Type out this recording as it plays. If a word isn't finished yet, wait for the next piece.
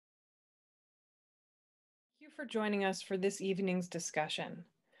you for joining us for this evening's discussion.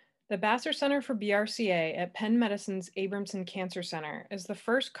 The Basser Center for BRCA at Penn Medicine's Abramson Cancer Center is the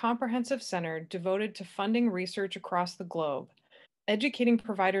first comprehensive center devoted to funding research across the globe, educating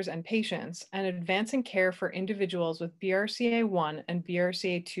providers and patients, and advancing care for individuals with BRCA1 and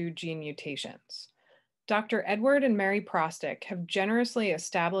BRCA2 gene mutations. Dr. Edward and Mary Prostick have generously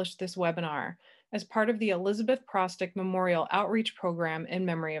established this webinar as part of the Elizabeth Prostick Memorial Outreach Program in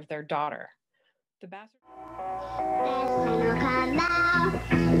memory of their daughter. The Basser will come out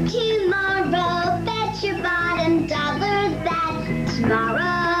tomorrow. Bet your bottom dollar that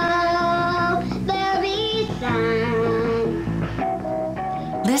tomorrow there'll be sun.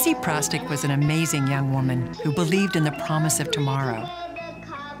 Lizzie Prostick was an amazing young woman who believed in the promise of tomorrow.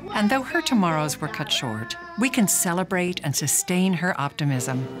 And though her tomorrows were cut short, we can celebrate and sustain her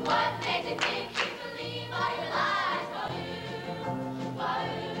optimism.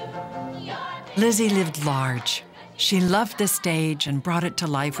 Lizzie lived large. She loved the stage and brought it to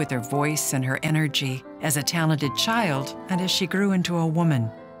life with her voice and her energy as a talented child and as she grew into a woman.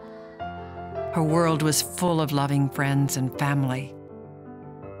 Her world was full of loving friends and family,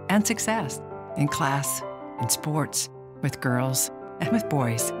 and success in class, in sports, with girls, and with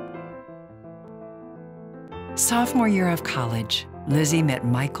boys. Sophomore year of college, Lizzie met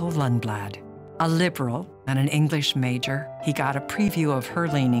Michael Lundblad, a liberal and an English major. He got a preview of her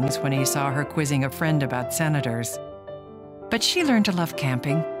leanings when he saw her quizzing a friend about senators. But she learned to love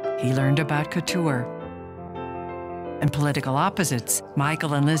camping. He learned about couture. And political opposites,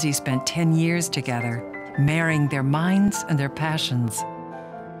 Michael and Lizzie spent 10 years together, marrying their minds and their passions.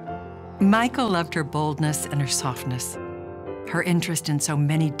 Michael loved her boldness and her softness, her interest in so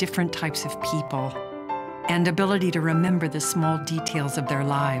many different types of people, and ability to remember the small details of their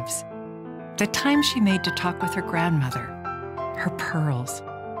lives. The time she made to talk with her grandmother, her pearls,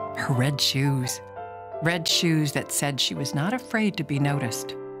 her red shoes that said she was not afraid to be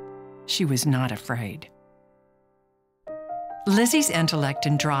noticed. She was not afraid. Lizzie's intellect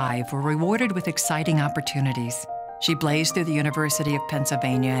and drive were rewarded with exciting opportunities. She blazed through the University of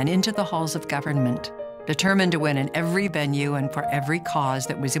Pennsylvania and into the halls of government, determined to win in every venue and for every cause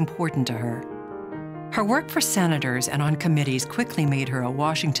that was important to her. Her work for senators and on committees quickly made her a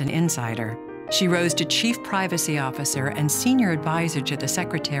Washington insider. She rose to Chief Privacy Officer and Senior Advisor to the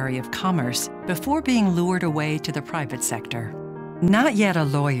Secretary of Commerce before being lured away to the private sector. Not yet a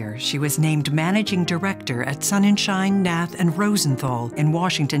lawyer, she was named Managing Director at Sonnenschein, Nath, and Rosenthal in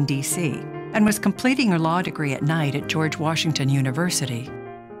Washington, D.C., and was completing her law degree at night at George Washington University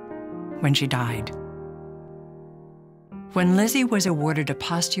when she died. When Lizzie was awarded a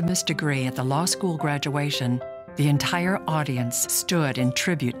posthumous degree at the law school graduation, the entire audience stood in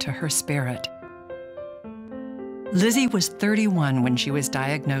tribute to her spirit. Lizzie was 31 when she was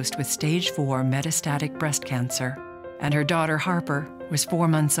diagnosed with stage 4 metastatic breast cancer, and her daughter Harper was 4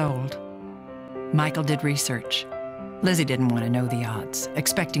 months old. Michael did research. Lizzie didn't want to know the odds,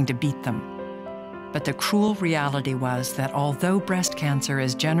 expecting to beat them. But the cruel reality was that although breast cancer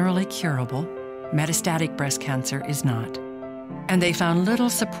is generally curable, metastatic breast cancer is not. And they found little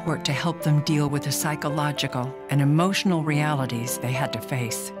support to help them deal with the psychological and emotional realities they had to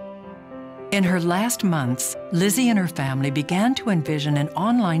face. In her last months, Lizzie and her family began to envision an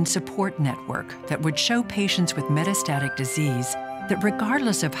online support network that would show patients with metastatic disease that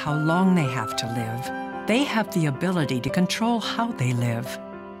regardless of how long they have to live, they have the ability to control how they live.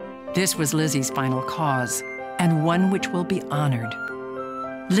 This was Lizzie's final cause, and one which will be honored.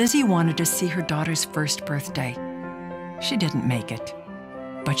 Lizzie wanted to see her daughter's first birthday. She didn't make it,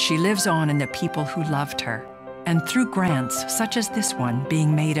 but she lives on in the people who loved her, and through grants such as this one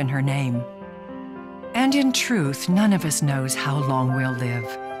being made in her name. And in truth, none of us knows how long we'll live,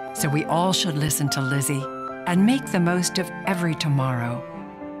 so we all should listen to Lizzie and make the most of every tomorrow.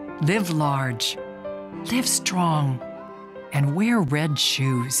 Live large, live strong, and wear red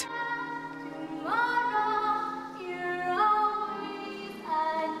shoes.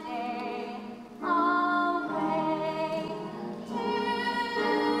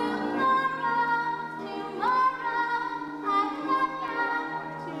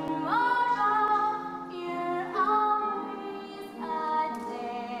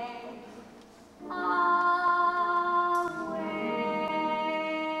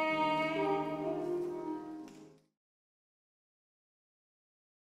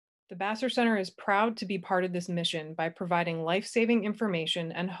 The Basser Center is proud to be part of this mission by providing life-saving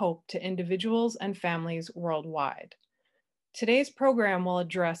information and hope to individuals and families worldwide. Today's program will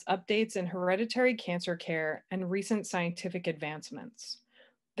address updates in hereditary cancer care and recent scientific advancements.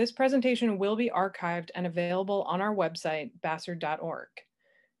 This presentation will be archived and available on our website, basser.org.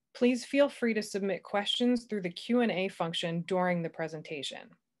 Please feel free to submit questions through the Q&A function during the presentation.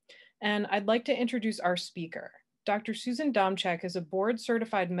 And I'd like to introduce our speaker. Dr. Susan Domchek is a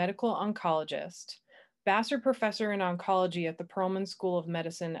board-certified medical oncologist, Vassar Professor in Oncology at the Perelman School of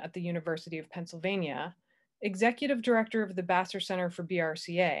Medicine at the University of Pennsylvania, Executive Director of the Vassar Center for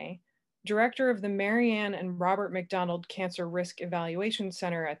BRCA, Director of the Mary Ann and Robert McDonald Cancer Risk Evaluation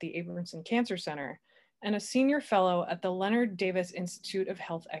Center at the Abramson Cancer Center, and a Senior Fellow at the Leonard Davis Institute of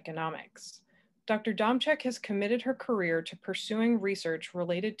Health Economics. Dr. Domchek has committed her career to pursuing research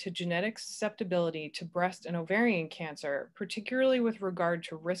related to genetic susceptibility to breast and ovarian cancer, particularly with regard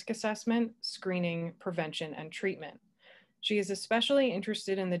to risk assessment, screening, prevention, and treatment. She is especially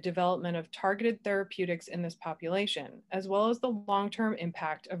interested in the development of targeted therapeutics in this population, as well as the long-term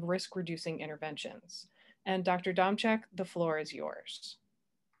impact of risk-reducing interventions. And Dr. Domchek, the floor is yours.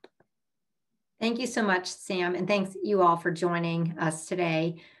 Thank you so much, Sam, and thanks you all for joining us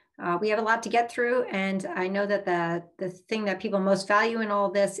today. We have a lot to get through, and I know that the thing that people most value in all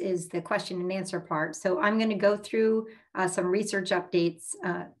this is the question and answer part. So I'm going to go through some research updates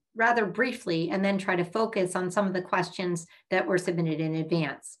rather briefly, and then try to focus on some of the questions that were submitted in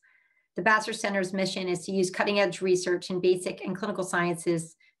advance. The Vassar Center's mission is to use cutting-edge research in basic and clinical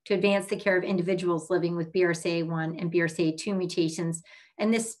sciences to advance the care of individuals living with BRCA1 and BRCA2 mutations,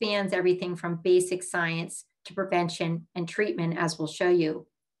 and this spans everything from basic science to prevention and treatment, as we'll show you.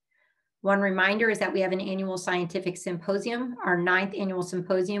 One reminder is that we have an annual scientific symposium. Our 9th annual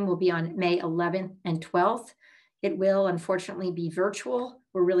symposium will be on May 11th and 12th. It will unfortunately be virtual.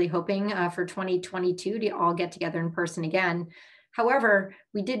 We're really hoping for 2022 to all get together in person again. However,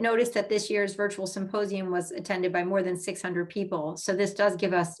 we did notice that this year's virtual symposium was attended by more than 600 people. So this does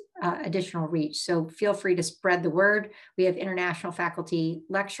give us additional reach. So feel free to spread the word. We have international faculty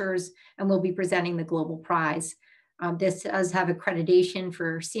lectures, and we'll be presenting the Global Prize. This does have accreditation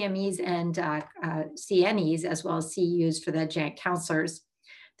for CMEs and CNEs, as well as CEUs for the adjunct counselors.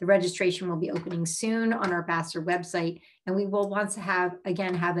 The registration will be opening soon on our Vassar website, and we will want to have a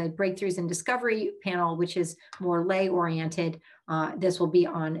Breakthroughs in Discovery panel, which is more lay-oriented. This will be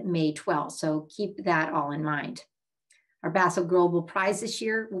on May 12th, so keep that all in mind. Our Vassar Global Prize this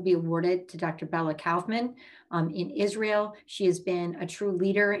year will be awarded to Dr. Bella Kaufman in Israel. She has been a true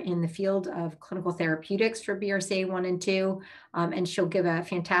leader in the field of clinical therapeutics for BRCA1 and 2, and she'll give a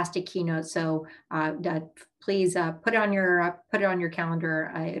fantastic keynote. So please put it on your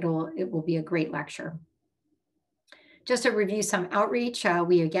calendar. It will be a great lecture. Just to review some outreach,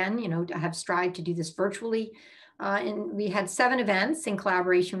 we again, have strived to do this virtually. And we had 7 events in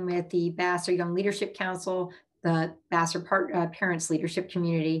collaboration with the Vassar Young Leadership Council, the Vassar Parents Leadership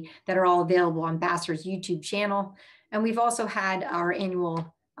Community, that are all available on Vassar's YouTube channel. And we've also had our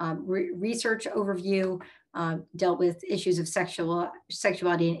annual research overview, dealt with issues of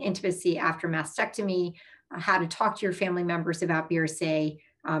sexuality and intimacy after mastectomy, how to talk to your family members about BRCA,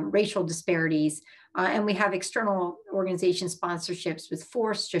 racial disparities. And we have external organization sponsorships with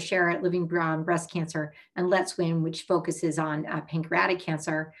Force, Share Living Beyond Breast Cancer, and Let's Win, which focuses on pancreatic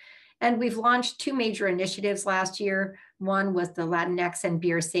cancer. And we've launched 2 major initiatives last year. One was the Latinx and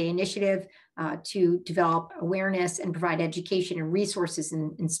BRCA initiative to develop awareness and provide education and resources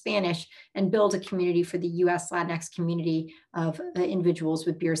in Spanish, and build a community for the US Latinx community of individuals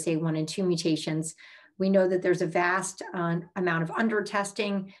with BRCA1 and 2 mutations. We know that there's a vast amount of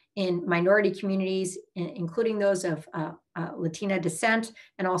under-testing in minority communities, including those of Latina descent,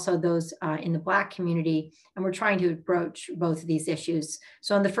 and also those in the Black community. And we're trying to approach both of these issues.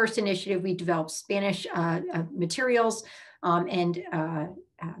 So in the first initiative, we developed Spanish materials and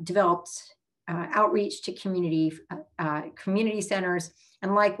developed outreach to community centers.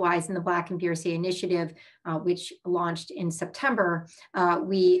 And likewise, in the Black and BRCA initiative, which launched in September,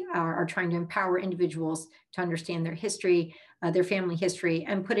 we are trying to empower individuals to understand their history, their family history,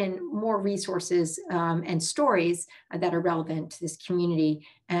 and put in more resources and stories that are relevant to this community.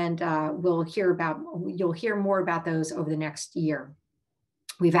 And you'll hear more about those over the next year.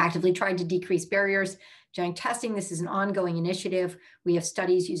 We've actively tried to decrease barriers. Genetic testing, this is an ongoing initiative. We have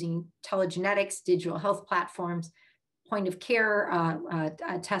studies using telegenetics, digital health platforms, point of care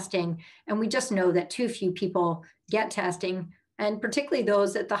testing, and we just know that too few people get testing, and particularly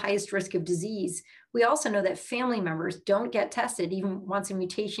those at the highest risk of disease. We also know that family members don't get tested even once a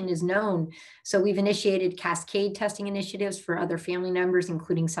mutation is known. So we've initiated cascade testing initiatives for other family members,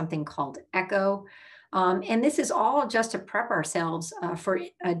 including something called ECHO. And this is all just to prep ourselves for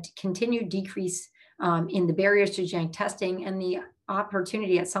a continued decrease in the barriers to genetic testing and the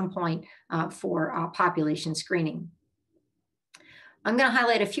opportunity at some point for population screening. I'm going to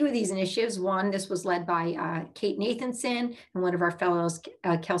highlight a few of these initiatives. One, this was led by Kate Nathanson and one of our fellows,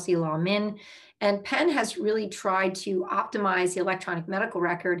 Kelsey Law-Min. And Penn has really tried to optimize the electronic medical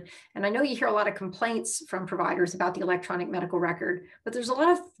record. And I know you hear a lot of complaints from providers about the electronic medical record, but there's a lot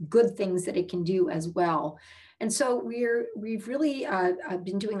of good things that it can do as well. And so we've really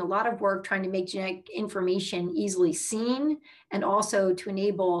been doing a lot of work trying to make genetic information easily seen, and also to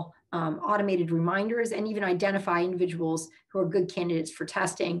enable automated reminders and even identify individuals who are good candidates for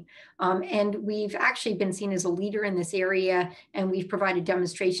testing. And we've actually been seen as a leader in this area, and we've provided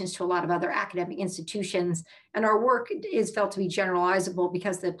demonstrations to a lot of other academic institutions. And our work is felt to be generalizable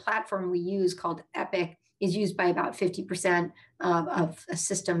because the platform we use, called EPIC, is used by about 50% of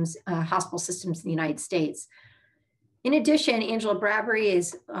systems, hospital systems in the United States. In addition, Angela Bradbury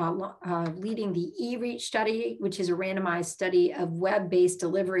is leading the eReach study, which is a randomized study of web-based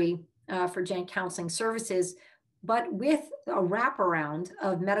delivery for genetic counseling services, but with a wraparound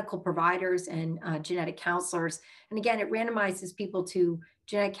of medical providers and genetic counselors. And again, it randomizes people to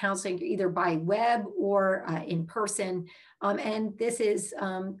genetic counseling either by web or in person. And this is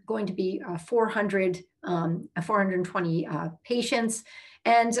going to be 420 patients.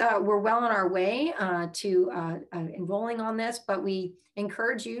 And we're well on our way to enrolling on this, but we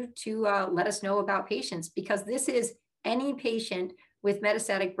encourage you to let us know about patients, because this is any patient with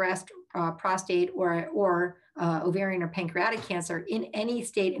metastatic breast, prostate, or ovarian or pancreatic cancer in any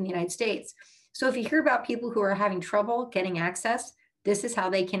state in the United States. So if you hear about people who are having trouble getting access, this is how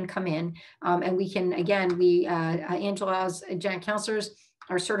they can come in. And we can, again, Angela's genetic counselors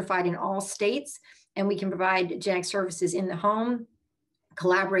are certified in all states, and we can provide genetic services in the home,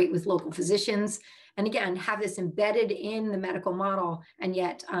 collaborate with local physicians, and again, have this embedded in the medical model, and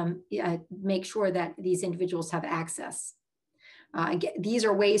yet make sure that these individuals have access. Again, these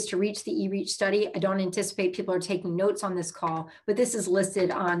are ways to reach the eReach study. I don't anticipate people are taking notes on this call, but this is listed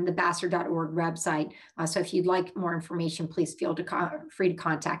on the basser.org website. So if you'd like more information, please feel free to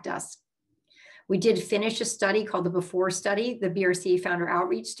contact us. We did finish a study called the Before Study, the BRCA Founder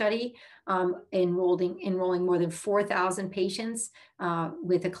Outreach Study, enrolling more than 4,000 patients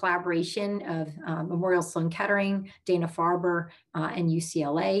with a collaboration of Memorial Sloan Kettering, Dana-Farber, and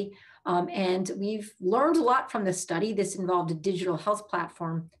UCLA. And we've learned a lot from this study. This involved a digital health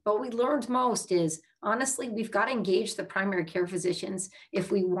platform, but what we learned most is, honestly, we've got to engage the primary care physicians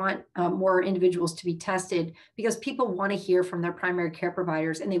if we want more individuals to be tested, because people want to hear from their primary care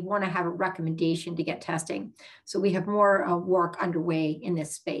providers and they want to have a recommendation to get testing. So we have more work underway in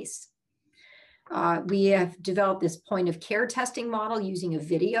this space. We have developed this point of care testing model using a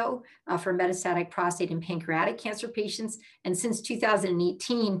video for metastatic prostate and pancreatic cancer patients. And since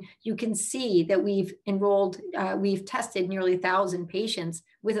 2018, you can see that we've tested nearly 1,000 patients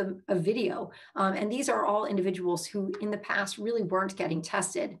with a video. And these are all individuals who in the past really weren't getting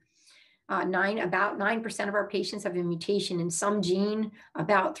tested. About 9% of our patients have a mutation in some gene,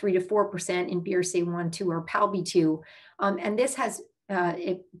 about 3 to 4% in BRCA1, 2, or PALB2. And this has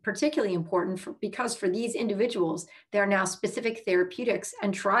particularly important because for these individuals, there are now specific therapeutics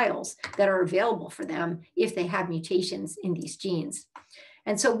and trials that are available for them if they have mutations in these genes.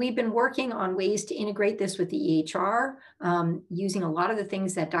 And so we've been working on ways to integrate this with the EHR, using a lot of the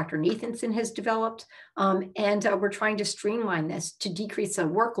things that Dr. Nathanson has developed. And we're trying to streamline this to decrease the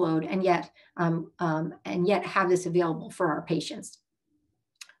workload and yet have this available for our patients.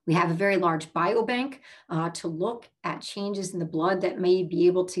 We have a very large biobank to look at changes in the blood that may be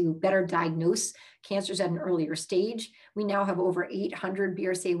able to better diagnose cancers at an earlier stage. We now have over 800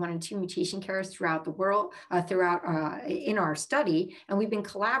 BRCA1 and 2 mutation carriers throughout the world, in our study. And we've been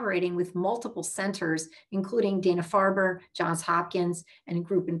collaborating with multiple centers, including Dana-Farber, Johns Hopkins, and a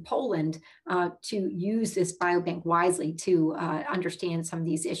group in Poland to use this biobank wisely to understand some of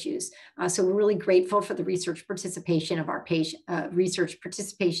these issues. So we're really grateful for the research participation of our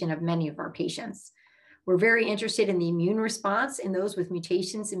of many of our patients. We're very interested in the immune response in those with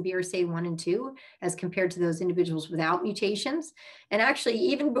mutations in BRCA1 and 2 as compared to those individuals without mutations. And actually,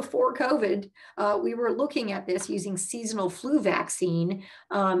 even before COVID, we were looking at this using seasonal flu vaccine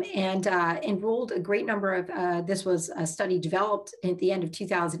and enrolled a great number of, this was a study developed at the end of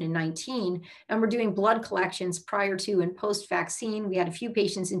 2019, and we're doing blood collections prior to and post-vaccine. We had a few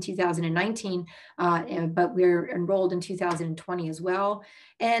patients in 2019, but we're enrolled in 2020 as well.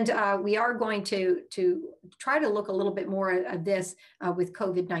 And we are going to try to look a little bit more at this with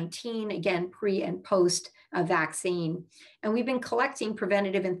COVID-19, again, pre and post vaccine. And we've been collecting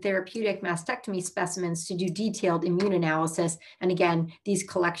preventative and therapeutic mastectomy specimens to do detailed immune analysis. And again, these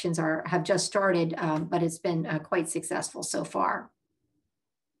collections have just started, but it's been quite successful so far.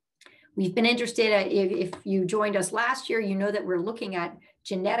 We've been interested, if you joined us last year, you know that we're looking at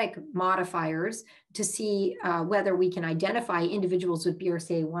genetic modifiers to see whether we can identify individuals with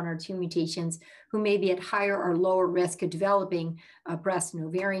BRCA1 or 2 mutations who may be at higher or lower risk of developing breast and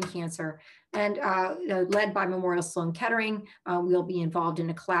ovarian cancer. And led by Memorial Sloan Kettering, we'll be involved in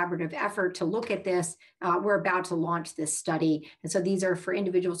a collaborative effort to look at this. We're about to launch this study. And so these are for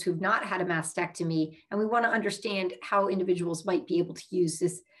individuals who've not had a mastectomy, and we want to understand how individuals might be able to use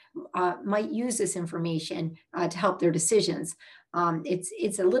this, information to help their decisions.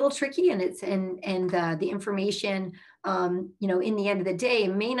 It's a little tricky, and the information, in the end of the day,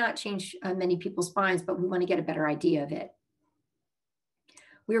 may not change many people's minds, but we want to get a better idea of it.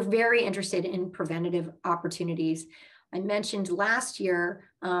 We're very interested in preventative opportunities. I mentioned last year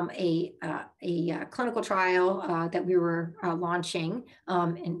a clinical trial that we were launching,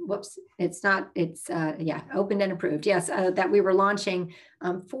 and whoops, opened and approved. Yes, that we were launching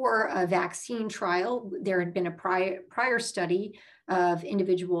for a vaccine trial. There had been a prior study of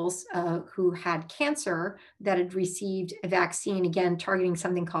individuals who had cancer that had received a vaccine, again, targeting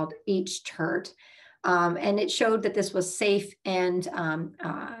something called HTERT. And it showed that this was safe and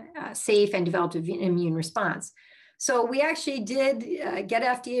developed an immune response. So we actually did get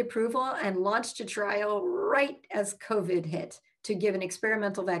FDA approval and launched a trial right as COVID hit to give an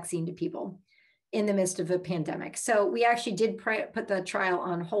experimental vaccine to people in the midst of a pandemic. So we actually did put the trial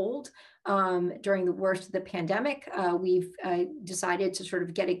on hold during the worst of the pandemic. We've decided to sort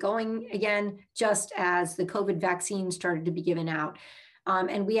of get it going again, just as the COVID vaccine started to be given out.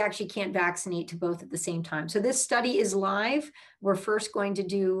 And we actually can't vaccinate to both at the same time. So this study is live. We're first going to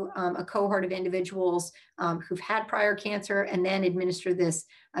do a cohort of individuals who've had prior cancer, and then administer this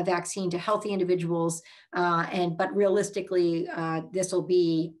vaccine to healthy individuals. But realistically, this will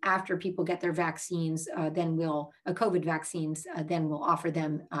be after people get their vaccines, then COVID vaccines, then we'll offer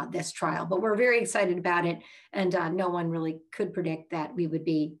them this trial. But we're very excited about it, and no one really could predict that we would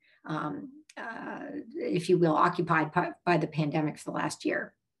be if you will, occupied by the pandemic for the last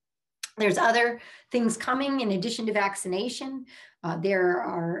year. There's other things coming in addition to vaccination. There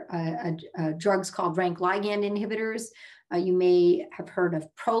are drugs called rank ligand inhibitors. You may have heard of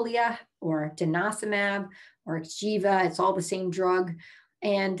Prolia or denosumab or Xgeva. It's all the same drug.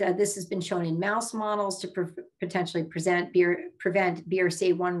 And this has been shown in mouse models to potentially prevent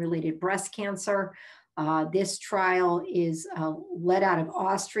BRCA1-related breast cancer. This trial is led out of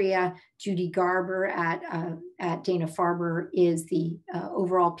Austria. Judy Garber at Dana-Farber is the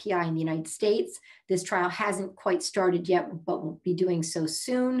overall PI in the United States. This trial hasn't quite started yet, but will be doing so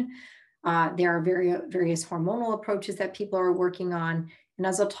soon. There are various hormonal approaches that people are working on. And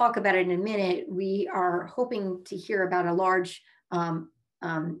as I'll talk about it in a minute, we are hoping to hear about a large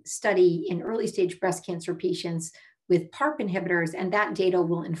study in early stage breast cancer patients with PARP inhibitors, and that data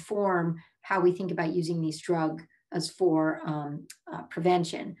will inform how we think about using these drugs for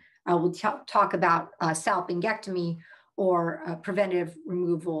prevention. I will talk about salpingectomy or preventive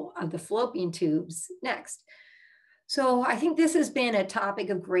removal of the fallopian tubes next. So I think this has been a topic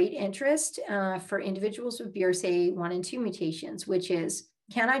of great interest for individuals with BRCA1 and 2 mutations, which is,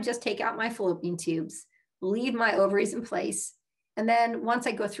 can I just take out my fallopian tubes, leave my ovaries in place, and then once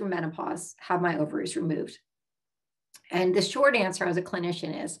I go through menopause, have my ovaries removed? And the short answer as a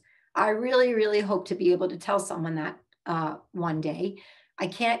clinician is, I really, really hope to be able to tell someone that one day. I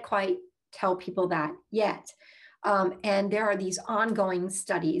can't quite tell people that yet. And there are these ongoing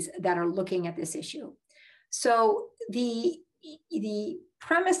studies that are looking at this issue. So the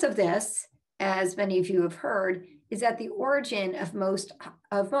premise of this, as many of you have heard, is that the origin of most,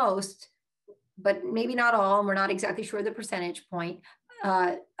 but maybe not all, and we're not exactly sure the percentage point,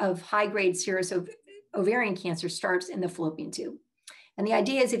 of high-grade serous ovarian cancer starts in the fallopian tube. And the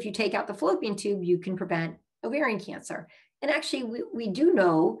idea is if you take out the fallopian tube, you can prevent ovarian cancer. And actually, we do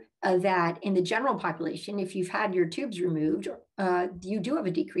know that in the general population, if you've had your tubes removed, you do have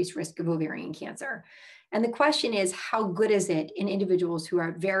a decreased risk of ovarian cancer. And the question is, how good is it in individuals who are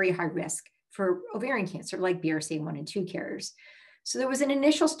at very high risk for ovarian cancer, like BRCA1 and 2 carriers? So there was an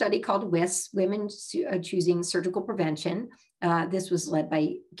initial study called WIS, Women Choosing Surgical Prevention. This was led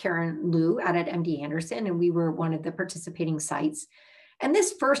by Karen Liu out at MD Anderson, and we were one of the participating sites. And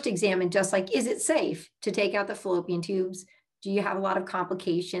this first examined just like, is it safe to take out the fallopian tubes? Do you have a lot of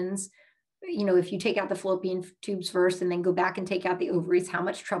complications? You know, if you take out the fallopian tubes first and then go back and take out the ovaries, how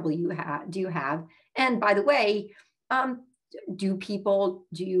much trouble do you have? And by the way, do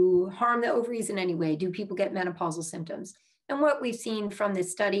you harm the ovaries in any way? Do people get menopausal symptoms? And what we've seen from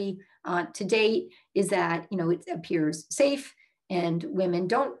this study to date is that, it appears safe, and women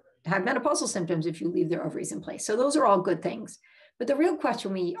don't have menopausal symptoms if you leave their ovaries in place. So those are all good things. But the real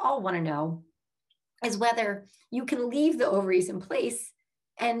question we all want to know is whether you can leave the ovaries in place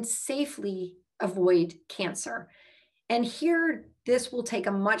and safely avoid cancer. And here, this will take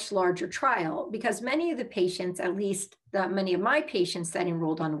a much larger trial because many of the patients, at least many of my patients that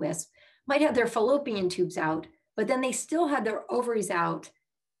enrolled on WISP, might have their fallopian tubes out, but then they still had their ovaries out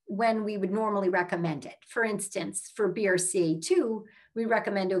when we would normally recommend it. For instance, for BRCA2, we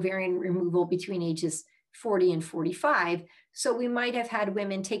recommend ovarian removal between ages 40 and 45. So we might have had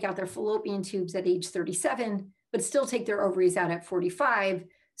women take out their fallopian tubes at age 37, but still take their ovaries out at 45.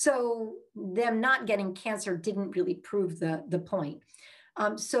 So them not getting cancer didn't really prove the point.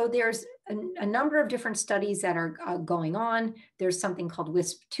 So there's a number of different studies that are going on. There's something called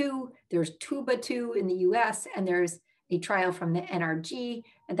WISP-2, there's TUBA-2 in the US, and there's a trial from the NRG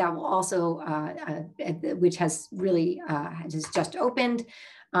that will also, which has really, has just opened.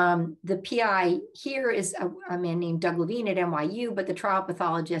 The PI here is a man named Doug Levine at NYU, but the trial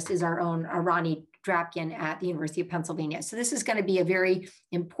pathologist is our own Ronnie Drapkin at the University of Pennsylvania. So this is going to be a very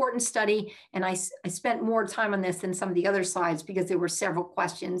important study. And I spent more time on this than some of the other slides because there were several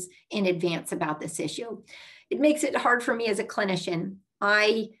questions in advance about this issue. It makes it hard for me as a clinician.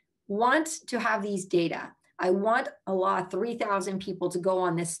 I want to have these data. I want a lot, 3,000 people to go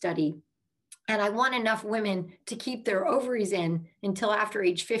on this study. And I want enough women to keep their ovaries in until after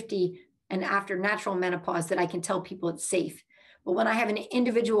age 50 and after natural menopause that I can tell people it's safe. But when I have an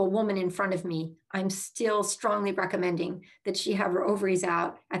individual woman in front of me, I'm still strongly recommending that she have her ovaries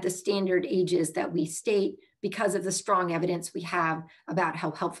out at the standard ages that we state because of the strong evidence we have about how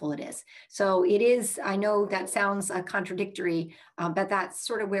helpful it is. So it is, I know that sounds contradictory, but that's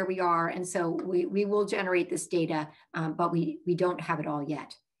sort of where we are. And so we will generate this data, but we don't have it all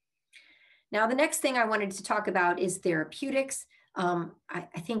yet. Now, the next thing I wanted to talk about is therapeutics. I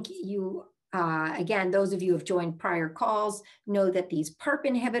think you, again, those of you who have joined prior calls know that these PARP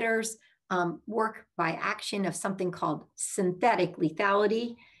inhibitors work by action of something called synthetic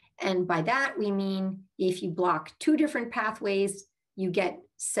lethality. And by that, we mean if you block two different pathways, you get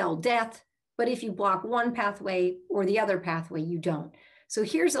cell death. But if you block one pathway or the other pathway, you don't. So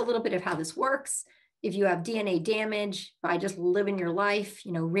here's a little bit of how this works. If you have DNA damage by just living your life,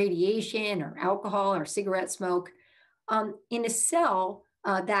 radiation or alcohol or cigarette smoke, in a cell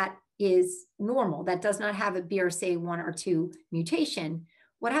that is normal, that does not have a BRCA1 or 2 mutation,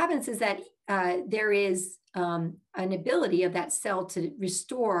 what happens is that there is an ability of that cell to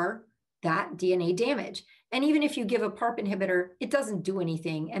restore that DNA damage. And even if you give a PARP inhibitor, it doesn't do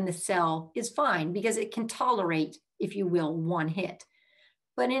anything and the cell is fine because it can tolerate, if you will, one hit.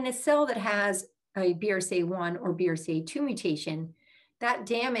 But in a cell that has a BRCA1 or BRCA2 mutation, that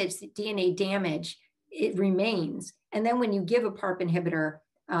damage, DNA damage, it remains. And then when you give a PARP inhibitor,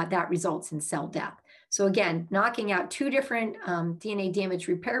 that results in cell death. So again, knocking out two different DNA damage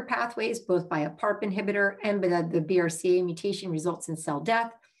repair pathways, both by a PARP inhibitor and by the BRCA mutation results in cell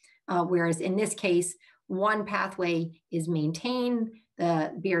death. Whereas in this case, one pathway is maintained,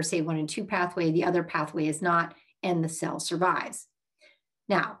 the BRCA1 and 2 pathway, the other pathway is not, and the cell survives.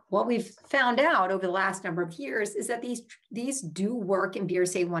 Now, what we've found out over the last number of years is that these do work in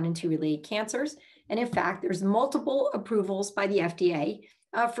BRCA1 and 2 related cancers. And in fact, there's multiple approvals by the FDA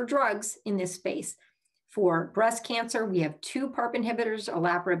for drugs in this space. For breast cancer, we have 2 PARP inhibitors,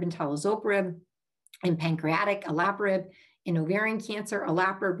 olaparib and talazoparib. In pancreatic, olaparib. In ovarian cancer,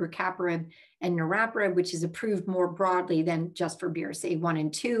 olaparib, rucaparib, and niraparib, which is approved more broadly than just for BRCA1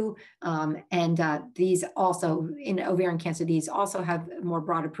 and 2. These also, in ovarian cancer, these also have more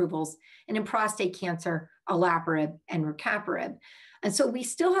broad approvals. And in prostate cancer, olaparib and rucaparib. And so we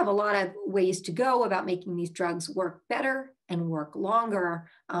still have a lot of ways to go about making these drugs work better and work longer,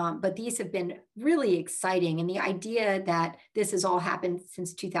 but these have been really exciting. And the idea that this has all happened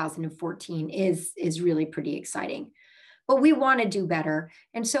since 2014 is really pretty exciting. But we want to do better.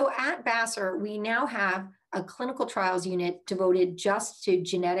 And so at Vassar, we now have a clinical trials unit devoted just to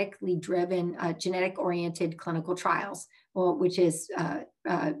genetically driven, genetic-oriented clinical trials, which is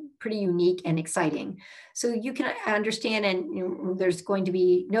pretty unique and exciting. So you can understand, and there's going to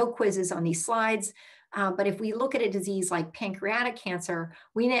be no quizzes on these slides, but if we look at a disease like pancreatic cancer,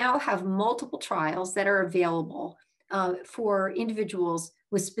 we now have multiple trials that are available for individuals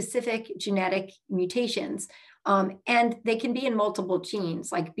with specific genetic mutations. And they can be in multiple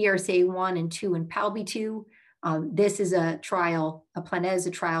genes like BRCA1 and 2 and PALB2. This is a trial, a Planet is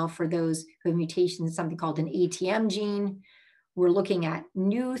a trial for those who have mutations in something called an ATM gene. We're looking at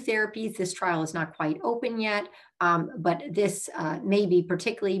new therapies. This trial is not quite open yet, but this may be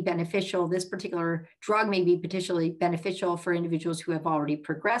particularly beneficial. This particular drug may be particularly beneficial for individuals who have already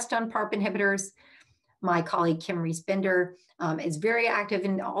progressed on PARP inhibitors. My colleague, Kim Rees-Bender, is very active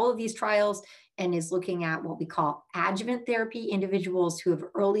in all of these trials and is looking at what we call adjuvant therapy, individuals who have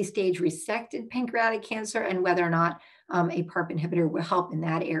early stage resected pancreatic cancer and whether or not a PARP inhibitor will help in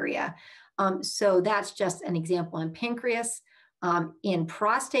that area. So that's just an example in pancreas. In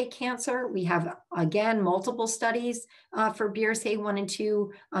prostate cancer, we have, again, multiple studies for BRCA1 and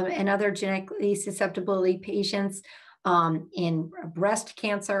 2 and other genetically susceptibility patients, in breast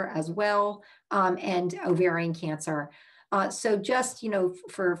cancer as well, and ovarian cancer. So just,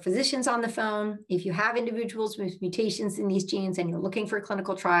 for physicians on the phone, if you have individuals with mutations in these genes and you're looking for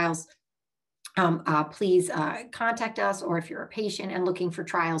clinical trials, please contact us, or if you're a patient and looking for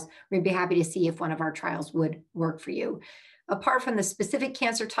trials, we'd be happy to see if one of our trials would work for you. Apart from the specific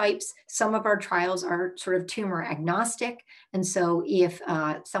cancer types, some of our trials are sort of tumor agnostic. And so if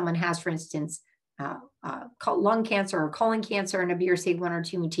someone has, for instance, lung cancer or colon cancer and a BRCA1 or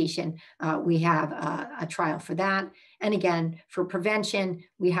 2 mutation, we have a trial for that. And again, for prevention,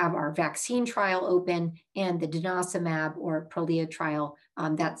 we have our vaccine trial open and the denosumab or Prolia trial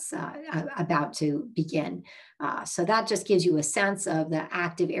that's about to begin. So that just gives you a sense of the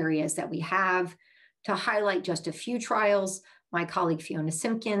active areas that we have. To highlight just a few trials, my colleague Fiona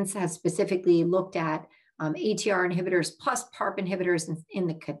Simpkins has specifically looked at ATR inhibitors plus PARP inhibitors in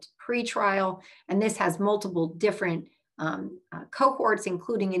the Capri trial. And this has multiple different cohorts,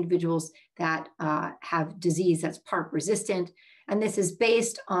 including individuals that have disease that's PARP resistant. And this is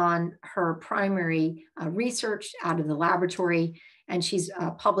based on her primary research out of the laboratory. And she's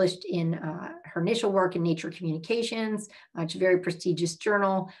published in her initial work in Nature Communications, which is a very prestigious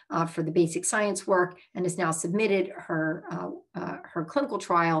journal for the basic science work, and has now submitted her clinical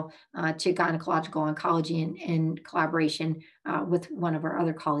trial to Gynecological Oncology in collaboration with one of our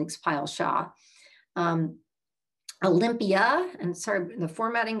other colleagues, Payal Shah. Olympia, and sorry, the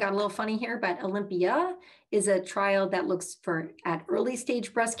formatting got a little funny here, but Olympia is a trial that looks at early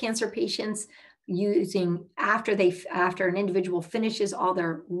stage breast cancer patients using after an individual finishes all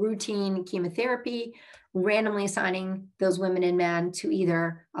their routine chemotherapy, randomly assigning those women and men to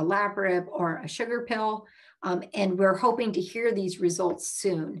either a olaparib or a sugar pill. And we're hoping to hear these results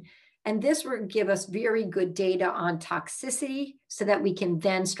soon. And this will give us very good data on toxicity so that we can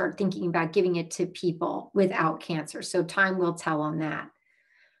then start thinking about giving it to people without cancer. So time will tell on that.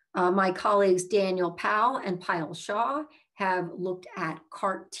 My colleagues Daniel Powell and Payal Shah have looked at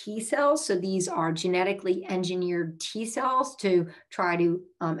CAR T cells. So these are genetically engineered T cells to try to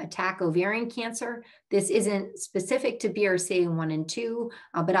attack ovarian cancer. This isn't specific to BRCA1 and 2,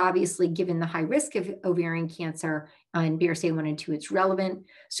 but obviously given the high risk of ovarian cancer in BRCA1 and 2, it's relevant.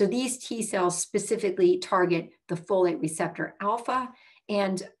 So these T cells specifically target the folate receptor alpha.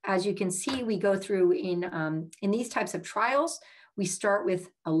 And as you can see, we go through in these types of trials, we start with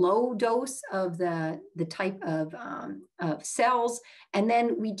a low dose of the type of cells, and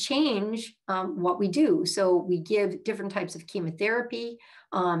then we change what we do. So we give different types of chemotherapy,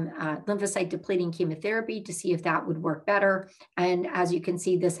 lymphocyte depleting chemotherapy to see if that would work better. And as you can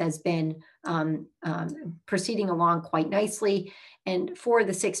see, this has been proceeding along quite nicely. And for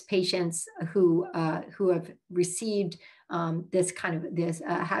the 6 patients who have received who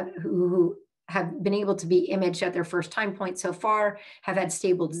have been able to be imaged at their first time point so far, have had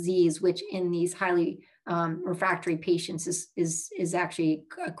stable disease, which in these highly refractory patients is actually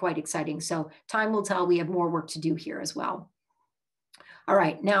quite exciting. So time will tell. We have more work to do here as well. All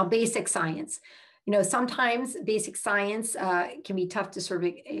right, now basic science. Sometimes basic science can be tough to sort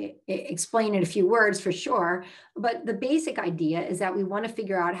of explain in a few words for sure, but the basic idea is that we want to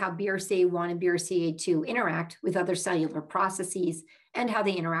figure out how BRCA1 and BRCA2 interact with other cellular processes and how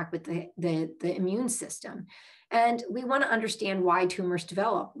they interact with the immune system. And we want to understand why tumors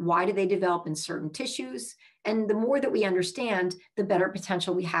develop. Why do they develop in certain tissues? And the more that we understand, the better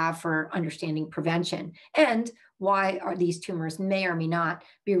potential we have for understanding prevention and why these tumors may or may not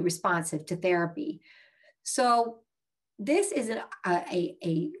be responsive to therapy. So this is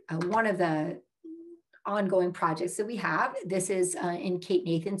one of the ongoing projects that we have. This is in Kate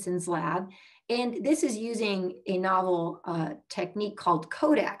Nathanson's lab. And this is using a novel technique called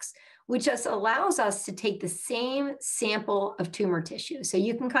Codex, which just allows us to take the same sample of tumor tissue. So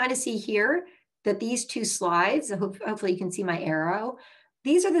you can kind of see here that these 2 slides, hopefully you can see my arrow,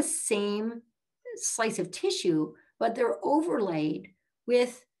 these are the same slice of tissue, but they're overlaid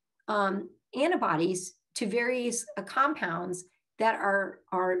with antibodies to various compounds that are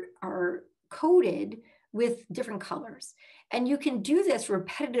coded with different colors. And you can do this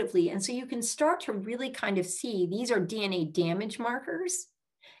repetitively. And so you can start to really kind of see these are DNA damage markers.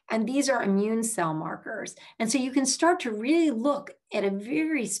 And these are immune cell markers. And so you can start to really look at a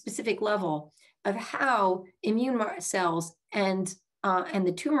very specific level of how immune cells and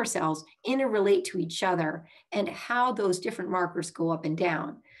the tumor cells interrelate to each other and how those different markers go up and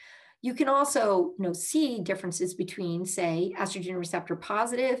down. You can also see differences between, say, estrogen receptor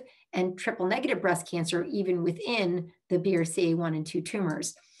positive and triple negative breast cancer, even within the BRCA1 and 2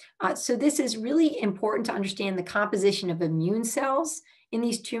 tumors. So this is really important to understand the composition of immune cells in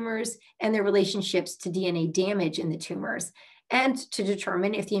these tumors and their relationships to DNA damage in the tumors, and to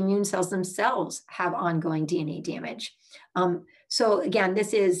determine if the immune cells themselves have ongoing DNA damage. So again,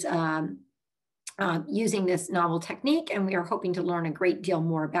 this is using this novel technique, and we are hoping to learn a great deal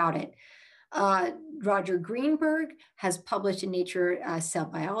more about it. Roger Greenberg has published in Nature Cell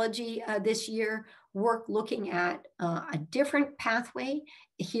Biology this year, work looking at a different pathway.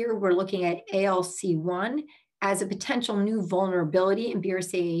 Here we're looking at ALC1 as a potential new vulnerability in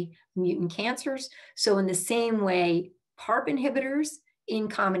BRCA mutant cancers. So in the same way, PARP inhibitors in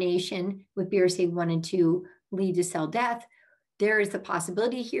combination with BRCA1 and 2 lead to cell death, there is the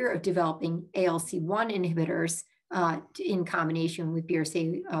possibility here of developing ALC1 inhibitors in combination with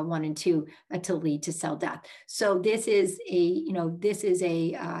BRCA1 and 2 to lead to cell death. So this is a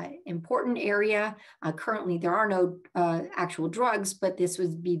important area. Currently, there are no actual drugs, but this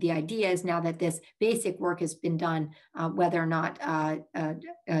would be the idea is now that this basic work has been done, whether or not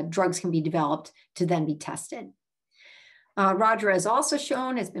drugs can be developed to then be tested. Roger has also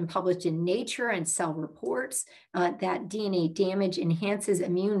shown, has been published in Nature and Cell Reports, that DNA damage enhances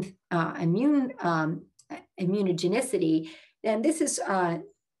immunogenicity. And this is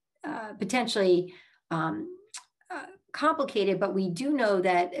potentially complicated, but we do know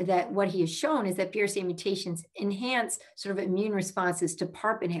that what he has shown is that BRCA mutations enhance sort of immune responses to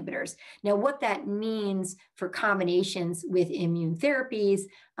PARP inhibitors. Now, what that means for combinations with immune therapies,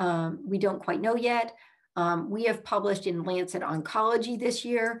 we don't quite know yet. We have published in Lancet Oncology this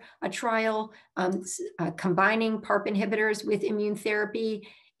year a trial combining PARP inhibitors with immune therapy.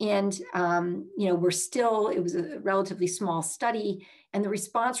 And, it was a relatively small study, and the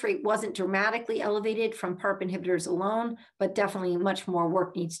response rate wasn't dramatically elevated from PARP inhibitors alone, but definitely much more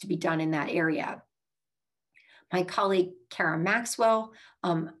work needs to be done in that area. My colleague, Kara Maxwell,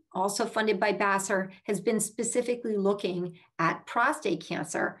 also funded by Vassar, has been specifically looking at prostate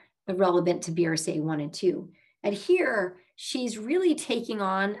cancer relevant to BRCA1 and 2. And here, she's really taking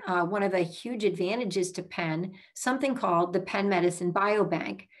on one of the huge advantages to Penn, something called the Penn Medicine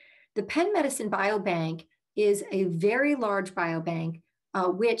Biobank. The Penn Medicine Biobank is a very large biobank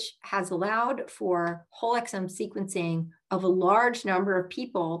which has allowed for whole exome sequencing of a large number of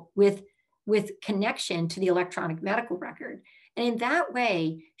people with connection to the electronic medical record. And in that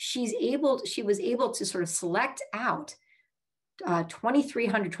way, she was able to sort of select out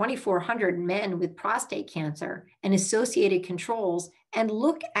 2,300, 2,400 men with prostate cancer and associated controls, and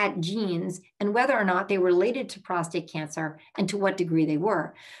look at genes and whether or not they were related to prostate cancer and to what degree they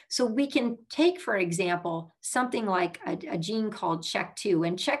were. So we can take, for example, something like a gene called CHEK2.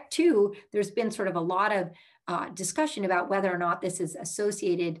 And CHEK2, there's been sort of a lot of discussion about whether or not this is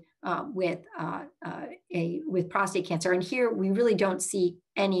associated with prostate cancer. And here we really don't see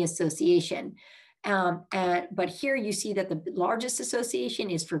any association. But here you see that the largest association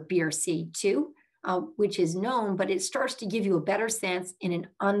is for BRCA2, which is known, but it starts to give you a better sense in an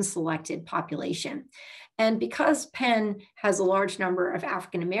unselected population. And because Penn has a large number of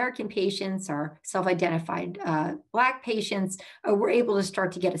African-American patients or self-identified Black patients, we're able to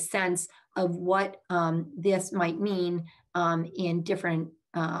start to get a sense of what this might mean in different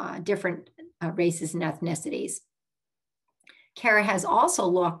races and ethnicities. Kara has also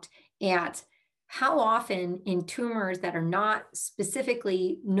looked at how often in tumors that are not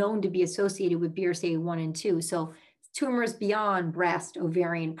specifically known to be associated with BRCA1 and 2, so tumors beyond breast,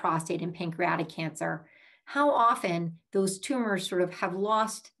 ovarian, prostate, and pancreatic cancer, how often those tumors sort of have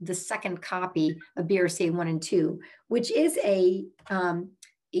lost the second copy of BRCA1 and 2, which is a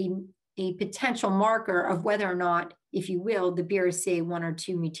potential marker of whether or not, if you will, the BRCA1 or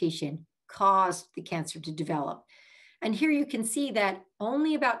 2 mutation caused the cancer to develop. And here you can see that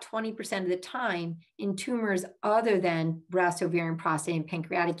only about 20% of the time in tumors other than breast, ovarian, prostate, and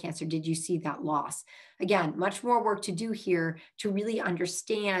pancreatic cancer did you see that loss. Again, much more work to do here to really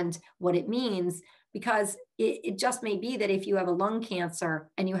understand what it means, because it just may be that if you have a lung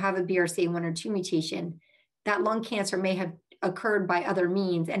cancer and you have a BRCA1 or 2 mutation, that lung cancer may have occurred by other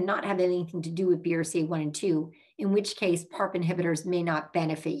means and not have anything to do with BRCA1 and 2, in which case PARP inhibitors may not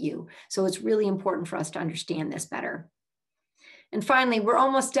benefit you. So it's really important for us to understand this better. And finally, we're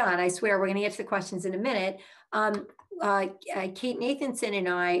almost done. I swear we're going to get to the questions in a minute. Kate Nathanson and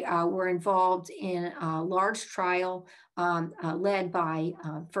I were involved in a large trial led by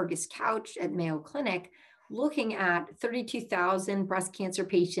Fergus Couch at Mayo Clinic, looking at 32,000 breast cancer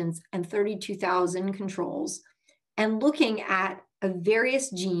patients and 32,000 controls, and looking at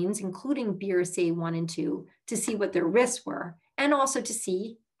various genes, including BRCA1 and 2, to see what their risks were, and also to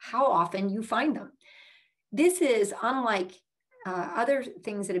see how often you find them. This is, unlike other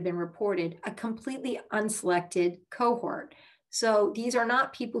things that have been reported, a completely unselected cohort. So these are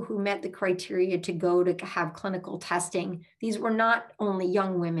not people who met the criteria to go to have clinical testing. These were not only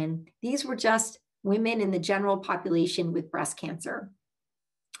young women. These were just women in the general population with breast cancer.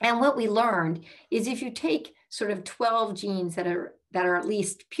 And what we learned is if you take sort of 12 genes that are at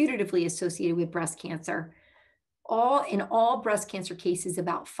least putatively associated with breast cancer, in all breast cancer cases,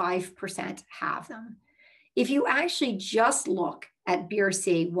 about 5% have them. If you actually just look at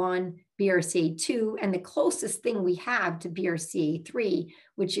BRCA1, BRCA2, and the closest thing we have to BRCA3,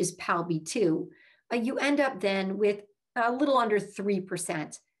 which is PALB2, you end up then with a little under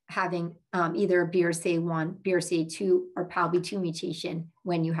 3% having either a BRCA1, BRCA2, or PALB2 mutation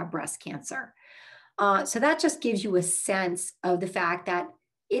when you have breast cancer. So that just gives you a sense of the fact that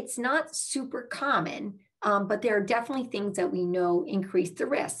it's not super common, but there are definitely things that we know increase the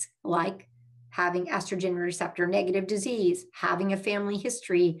risk, like having estrogen receptor negative disease, having a family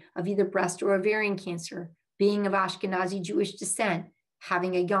history of either breast or ovarian cancer, being of Ashkenazi Jewish descent,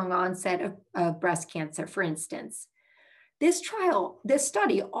 having a young onset of breast cancer, for instance. This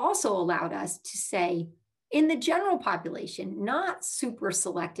study also allowed us to say, in the general population, not super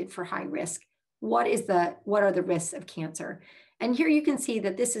selected for high risk, what are the risks of cancer? And here you can see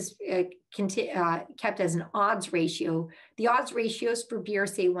that this is kept as an odds ratio. The odds ratios for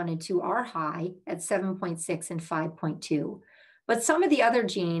BRCA1 and 2 are high at 7.6 and 5.2. But some of the other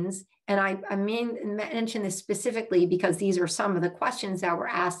genes, and I mention this specifically because these are some of the questions that were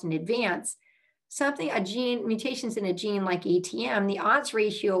asked in advance, mutations in a gene like ATM, the odds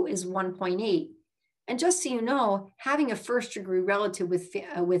ratio is 1.8. And just so you know, having a first-degree relative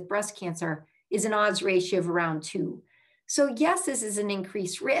with breast cancer is an odds ratio of around 2. So yes, this is an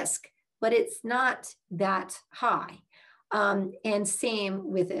increased risk, but it's not that high. And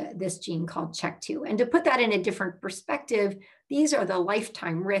same with this gene called CHEK2. And to put that in a different perspective, these are the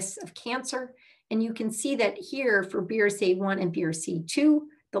lifetime risks of cancer. And you can see that here for BRCA1 and BRCA2,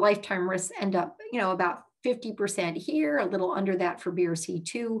 the lifetime risks end up, about 50% here, a little under that for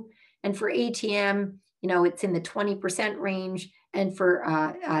BRCA2. And for ATM, it's in the 20% range. And for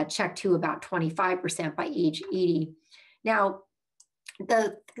CHEK2, about 25% by age 80. Now,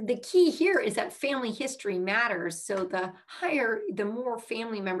 the key here is that family history matters. So the more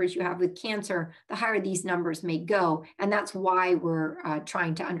family members you have with cancer, the higher these numbers may go. And that's why we're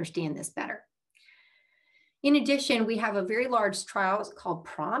trying to understand this better. In addition, we have a very large trial called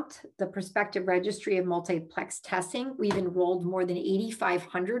PROMPT, the Prospective Registry of Multiplex Testing. We've enrolled more than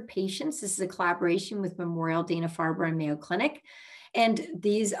 8,500 patients. This is a collaboration with Memorial Dana-Farber and Mayo Clinic. And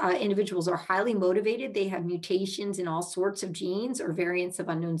these individuals are highly motivated. They have mutations in all sorts of genes or variants of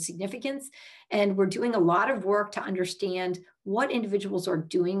unknown significance. And we're doing a lot of work to understand what individuals are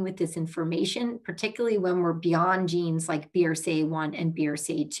doing with this information, particularly when we're beyond genes like BRCA1 and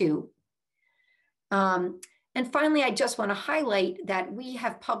BRCA2. And finally, I just want to highlight that we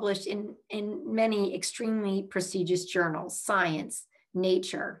have published in many extremely prestigious journals: Science,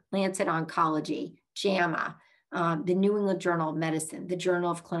 Nature, Lancet Oncology, JAMA, the New England Journal of Medicine, the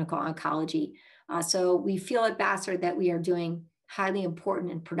Journal of Clinical Oncology. So we feel at Vassar that we are doing highly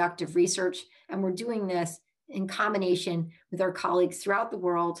important and productive research, and we're doing this in combination with our colleagues throughout the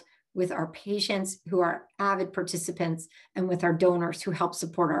world, with our patients who are avid participants, and with our donors who help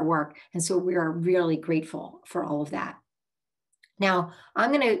support our work. And so we are really grateful for all of that. Now,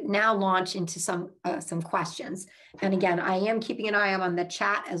 I'm going to now launch into some questions. And again, I am keeping an eye on the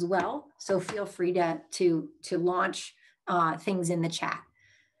chat as well. So feel free to launch things in the chat.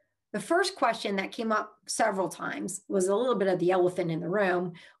 The first question that came up several times was a little bit of the elephant in the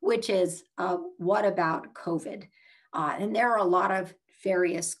room, which is, what about COVID? And there are a lot of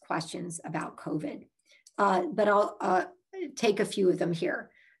various questions about COVID, but I'll take a few of them here.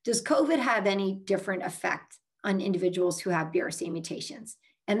 Does COVID have any different effect on individuals who have BRCA mutations?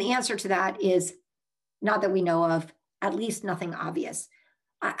 And the answer to that is not that we know of, at least nothing obvious.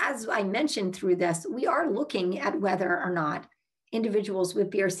 As I mentioned through this, we are looking at whether or not individuals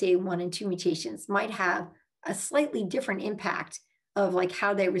with BRCA1 and 2 mutations might have a slightly different impact of like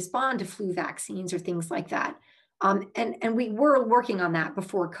how they respond to flu vaccines or things like that. And we were working on that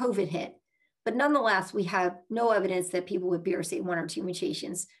before COVID hit. But nonetheless, we have no evidence that people with BRCA1 or 2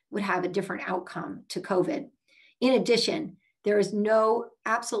 mutations would have a different outcome to COVID. In addition, there is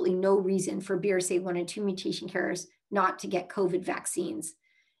absolutely no reason for BRCA1 and 2 mutation carriers not to get COVID vaccines.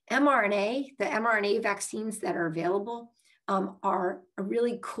 The mRNA vaccines that are available are a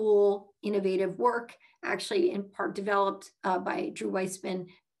really cool, innovative work, actually in part developed by Drew Weissman,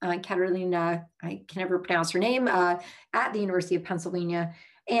 Katerina, I can never pronounce her name, at the University of Pennsylvania.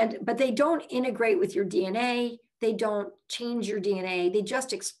 But they don't integrate with your DNA. They don't change your DNA. They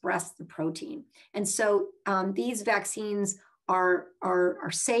just express the protein. And so these vaccines are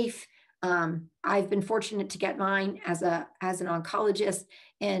safe. I've been fortunate to get mine as an oncologist,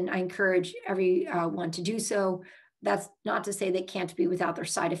 and I encourage everyone to do so. That's not to say they can't be without their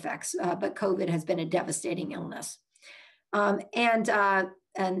side effects, but COVID has been a devastating illness. And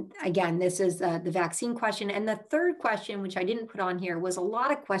again, this is the vaccine question. And the third question, which I didn't put on here, was a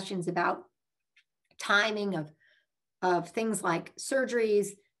lot of questions about timing of things like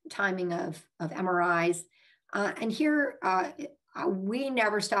surgeries, timing of MRIs. And here, we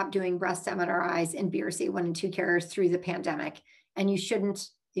never stopped doing breast MRIs in BRCA1 and 2 carriers through the pandemic. And you shouldn't,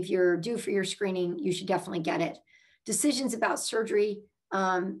 if you're due for your screening, you should definitely get it. Decisions about surgery,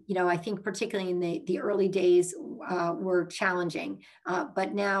 I think particularly in the early days were challenging,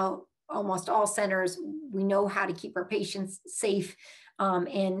 but now almost all centers, we know how to keep our patients safe,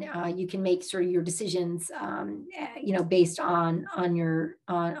 and you can make sort of your decisions, based on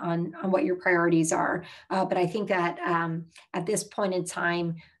what your priorities are. But I think that at this point in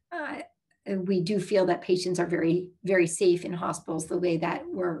time, we do feel that patients are very, very safe in hospitals the way that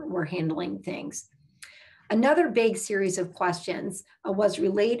we're handling things. Another big series of questions was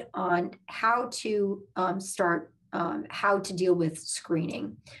related on how to how to deal with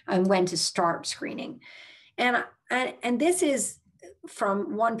screening and when to start screening. And this is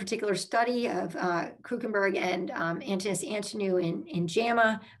from one particular study of Krukenberg and Antonis Antonou in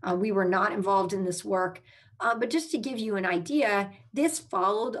JAMA. We were not involved in this work, but just to give you an idea, this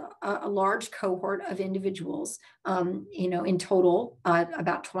followed a large cohort of individuals, in total,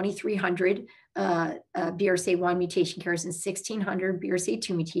 about 2,300 BRCA1 mutation carriers and 1,600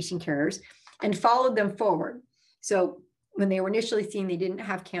 BRCA2 mutation carriers, and followed them forward. So when they were initially seen, they didn't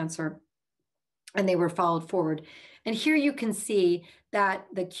have cancer, and they were followed forward. And here you can see that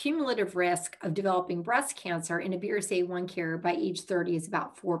the cumulative risk of developing breast cancer in a BRCA1 carrier by age 30 is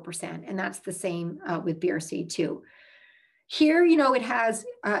about 4%. And that's the same with BRCA2. Here, it has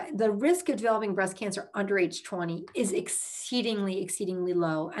the risk of developing breast cancer under age 20 is exceedingly, exceedingly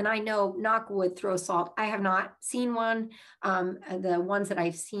low. And I know, knock wood, throw salt, I have not seen one. The ones that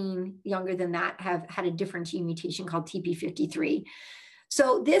I've seen younger than that have had a different gene mutation called TP53.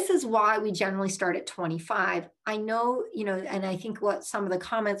 So this is why we generally start at 25. I know, and I think what some of the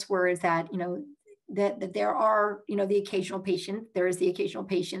comments were is that, that there are, the occasional patient, there is the occasional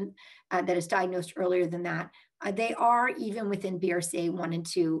patient that is diagnosed earlier than that. They are, even within BRCA1 and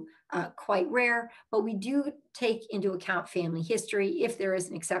 2, quite rare, but we do take into account family history. If there is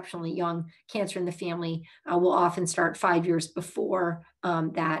an exceptionally young cancer in the family, we'll often start 5 years before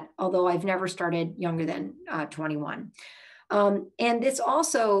that, although I've never started younger than 21. And this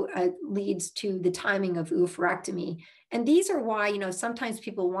also leads to the timing of oophorectomy. And these are why, sometimes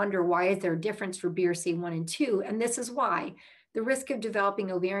people wonder, why is there a difference for BRCA1 and 2? And this is why. The risk of developing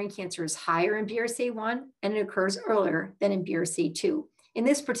ovarian cancer is higher in BRCA1, and it occurs earlier than in BRCA2. In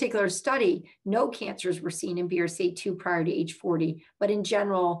this particular study, no cancers were seen in BRCA2 prior to age 40, but in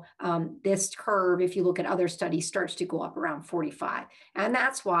general, this curve, if you look at other studies, starts to go up around 45. And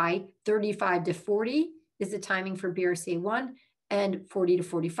that's why 35 to 40 is the timing for BRCA1, and 40 to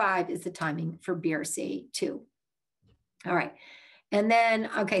 45 is the timing for BRCA2. All right. And then,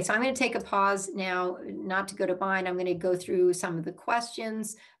 okay, so I'm going to take a pause now, not to go to mine. I'm going to go through some of the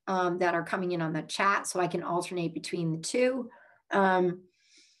questions that are coming in on the chat so I can alternate between the two.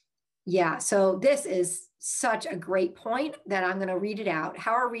 Yeah, so this is such a great point that I'm going to read it out.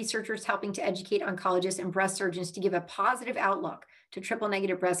 How are researchers helping to educate oncologists and breast surgeons to give a positive outlook to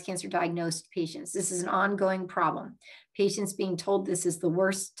triple-negative breast cancer diagnosed patients? This is an ongoing problem. Patients being told this is the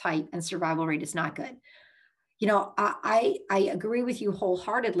worst type and survival rate is not good. I agree with you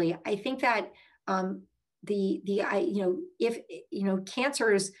wholeheartedly. I think that if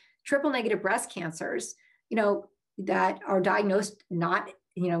cancers, triple-negative breast cancers, that are diagnosed not,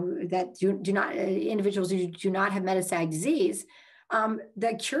 that do not, individuals who do not have metastatic disease,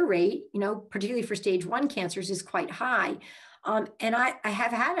 the cure rate, particularly for stage 1 cancers, is quite high. And I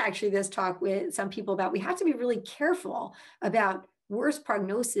have had actually this talk with some people about we have to be really careful about worse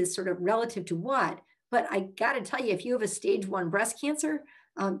prognosis sort of relative to what. But I got to tell you, if you have a stage 1 breast cancer,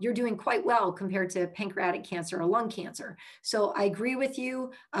 you're doing quite well compared to pancreatic cancer or lung cancer. So I agree with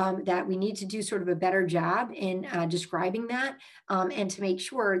you that we need to do sort of a better job in describing that and to make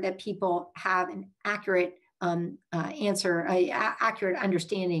sure that people have an accurate accurate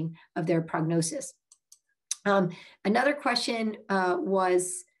understanding of their prognosis. Another question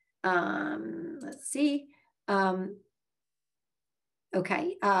was, let's see.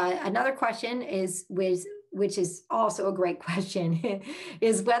 Okay, another question is, which is also a great question,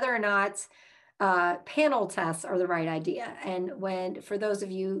 is whether or not panel tests are the right idea. And for those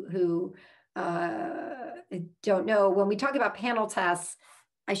of you who don't know, when we talk about panel tests,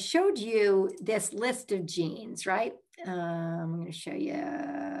 I showed you this list of genes, right? I'm going to show you,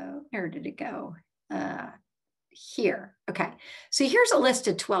 where did it go? Here. Okay, so here's a list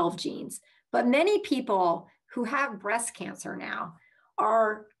of 12 genes, but many people who have breast cancer now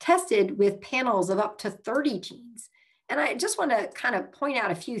are tested with panels of up to 30 genes. And I just want to kind of point out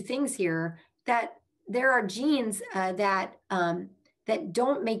a few things here, that there are genes that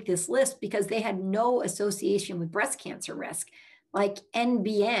don't make this list because they had no association with breast cancer risk, like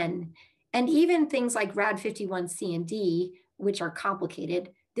NBN, and even things like RAD51C and D, which are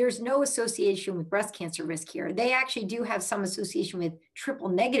complicated. There's no association with breast cancer risk here. They actually do have some association with triple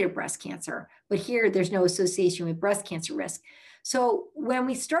negative breast cancer, but here there's no association with breast cancer risk. So when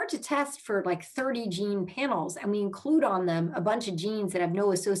we start to test for like 30 gene panels and we include on them a bunch of genes that have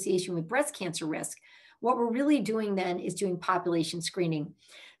no association with breast cancer risk, what we're really doing then is doing population screening.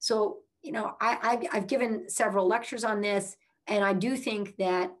 So, you know, I've given several lectures on this, and I do think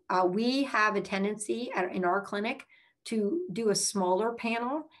that we have a tendency in our clinic to do a smaller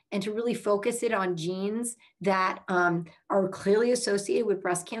panel and to really focus it on genes that are clearly associated with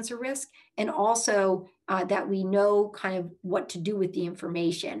breast cancer risk, and also that we know kind of what to do with the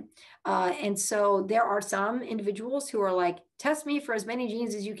information. And so there are some individuals who are like, test me for as many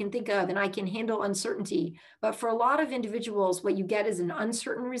genes as you can think of and I can handle uncertainty. But for a lot of individuals, what you get is an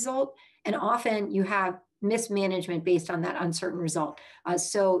uncertain result, and often you have mismanagement based on that uncertain result.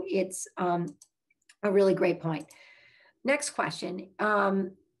 So it's a really great point. Next question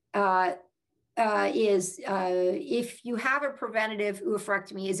is, if you have a preventative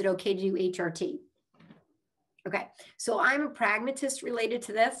oophorectomy, is it okay to do HRT? Okay, so I'm a pragmatist related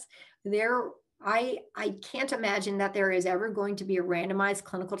to this. I can't imagine that there is ever going to be a randomized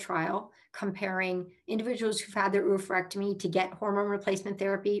clinical trial comparing individuals who've had their oophorectomy to get hormone replacement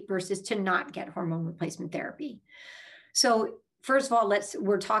therapy versus to not get hormone replacement therapy. So first of all,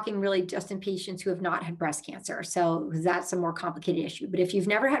 we're talking really just in patients who have not had breast cancer. So that's a more complicated issue. But if you've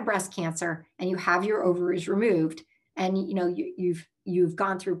never had breast cancer and you have your ovaries removed, and you know you've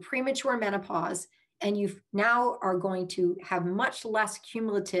gone through premature menopause, and you now are going to have much less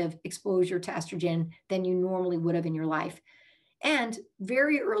cumulative exposure to estrogen than you normally would have in your life. And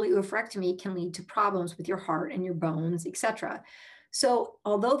very early oophorectomy can lead to problems with your heart and your bones, et cetera. So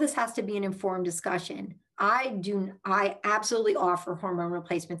although this has to be an informed discussion, I absolutely offer hormone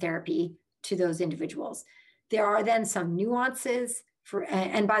replacement therapy to those individuals. There are then some nuances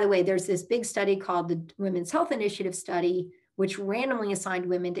and by the way, there's this big study called the Women's Health Initiative study, which randomly assigned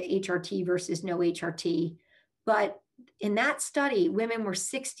women to HRT versus no HRT. But in that study, women were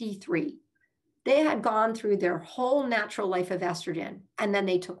 63. They had gone through their whole natural life of estrogen, and then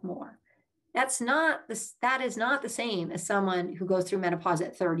they took more. That is not the same as someone who goes through menopause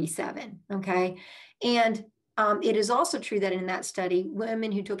at 37, okay? And it is also true that in that study,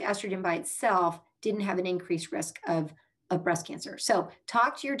 women who took estrogen by itself didn't have an increased risk of breast cancer. So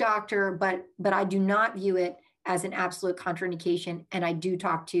talk to your doctor, but I do not view it as an absolute contraindication, and I do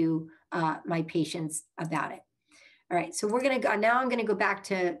talk to my patients about it. All right, so we're gonna go, now I'm gonna go back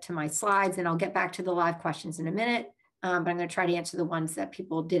to my slides, and I'll get back to the live questions in a minute, but I'm gonna try to answer the ones that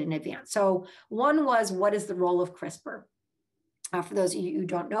people did in advance. So one was, what is the role of CRISPR? For those of you who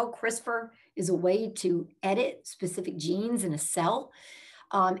don't know, CRISPR is a way to edit specific genes in a cell.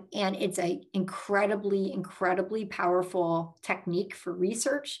 And it's an incredibly, incredibly powerful technique for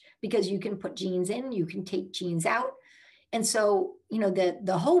research, because you can put genes in, you can take genes out. And so, you know,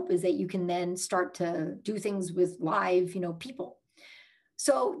 the hope is that you can then start to do things with live, you know, people.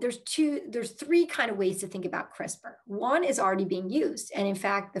 So there's three kind of ways to think about CRISPR. One is already being used. And in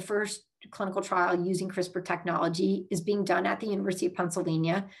fact, the first clinical trial using CRISPR technology is being done at the University of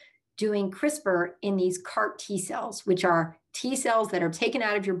Pennsylvania, doing CRISPR in these CAR T cells, which are T cells that are taken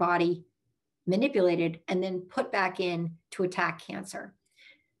out of your body, manipulated, and then put back in to attack cancer.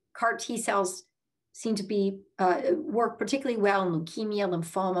 CAR T cells seem to work particularly well in leukemia,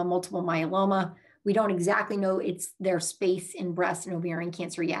 lymphoma, multiple myeloma. We don't exactly know their space in breast and ovarian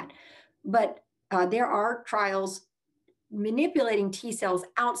cancer yet, but there are trials manipulating T cells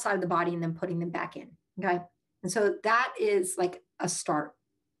outside of the body and then putting them back in, okay? And so that is like a start.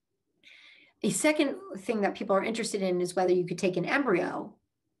 A second thing that people are interested in is whether you could take an embryo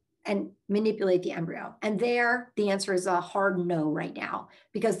and manipulate the embryo. And there, the answer is a hard no right now,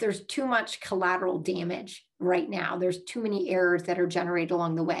 because there's too much collateral damage right now. There's too many errors that are generated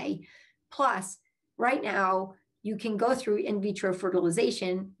along the way. Plus, right now, you can go through in vitro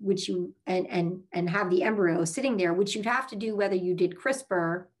fertilization, which you and have the embryo sitting there, which you'd have to do whether you did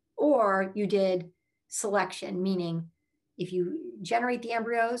CRISPR or you did selection, meaning if you generate the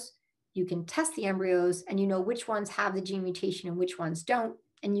embryos, you can test the embryos and you know which ones have the gene mutation and which ones don't,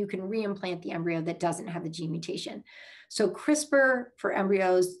 and you can reimplant the embryo that doesn't have the gene mutation. So CRISPR for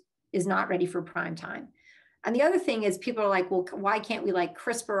embryos is not ready for prime time. And the other thing is people are like, well, why can't we like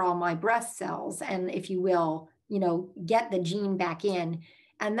CRISPR all my breast cells and, if you will, get the gene back in?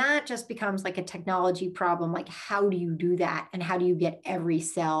 And that just becomes like a technology problem. Like, how do you do that? And how do you get every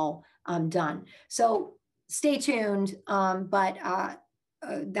cell done? So stay tuned, but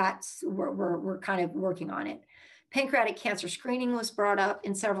that's we're kind of working on it. Pancreatic cancer screening was brought up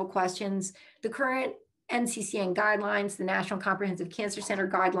in several questions. The current NCCN guidelines, the National Comprehensive Cancer Center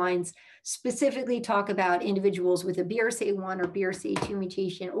guidelines, specifically talk about individuals with a BRCA1 or BRCA2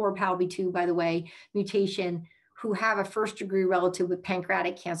 mutation, or PALB2, by the way, mutation, who have a first-degree relative with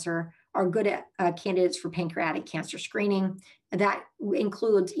pancreatic cancer are good candidates for pancreatic cancer screening. That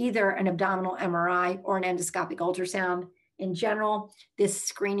includes either an abdominal MRI or an endoscopic ultrasound. In general, this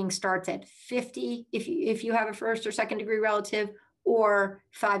screening starts at 50 if you have a first or second degree relative, or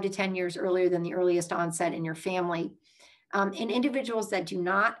 5 to 10 years earlier than the earliest onset in your family. In individuals that do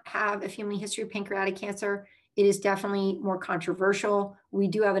not have a family history of pancreatic cancer, it is definitely more controversial. We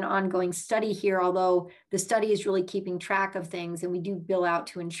do have an ongoing study here, although the study is really keeping track of things and we do bill out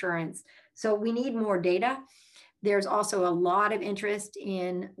to insurance. So we need more data. There's also a lot of interest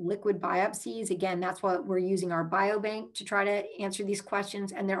in liquid biopsies. Again, that's what we're using our biobank to try to answer these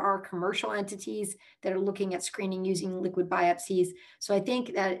questions. And there are commercial entities that are looking at screening using liquid biopsies. So I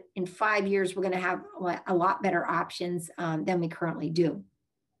think that in 5 years, we're going to have a lot better options than we currently do.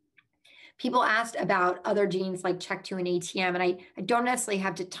 People asked about other genes like CHEK2 and ATM, and I don't necessarily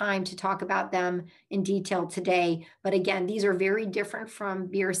have the time to talk about them in detail today. But again, these are very different from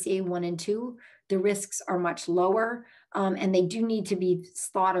BRCA1 and 2. The risks are much lower, and they do need to be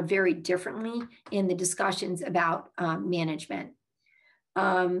thought of very differently in the discussions about management.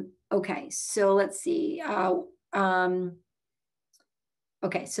 Okay, so let's see.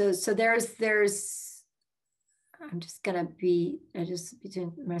 Okay, so there's I'm just going to be just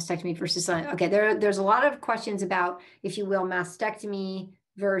between mastectomy versus okay. There's a lot of questions about, if you will, mastectomy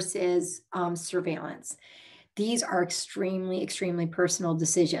versus surveillance. These are extremely personal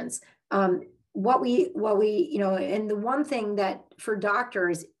decisions. What we and the one thing that for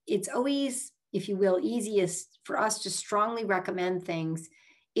doctors, it's always, if you will, easiest for us to strongly recommend things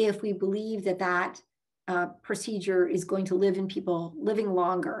if we believe that procedure is going to live in people living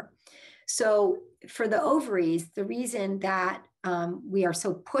longer. So for the ovaries, the reason that we are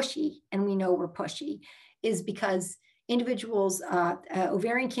so pushy, and we know we're pushy, is because individuals,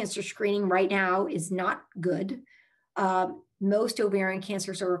 ovarian cancer screening right now is not good. Most ovarian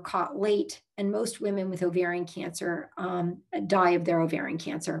cancers are caught late, and most women with ovarian cancer die of their ovarian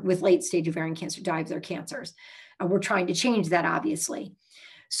cancer, with late stage ovarian cancer, die of their cancers. We're trying to change that, obviously.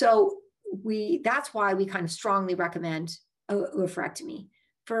 So that's why we kind of strongly recommend oophorectomy.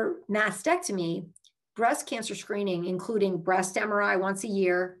 For mastectomy, breast cancer screening, including breast MRI once a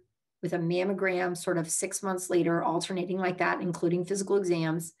year with a mammogram sort of 6 months later, alternating like that, including physical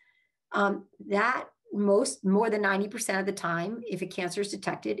exams, that more than 90% of the time, if a cancer is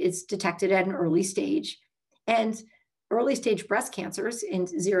detected, it's detected at an early stage. And early stage breast cancers in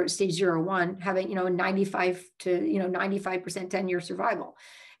stage 0-1 have a 95 to 95% 10-year survival.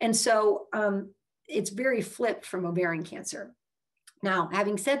 And so it's very flipped from ovarian cancer. Now,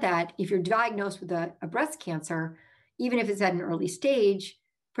 having said that, if you're diagnosed with a breast cancer, even if it's at an early stage,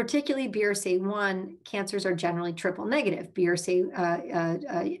 particularly BRCA1 cancers are generally triple negative: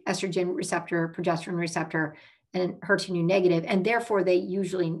 BRCA, estrogen receptor, progesterone receptor, and HER2 negative. And therefore, they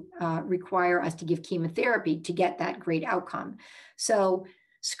usually require us to give chemotherapy to get that great outcome. So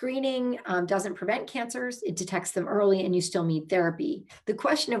screening doesn't prevent cancers, it detects them early, and you still need therapy. The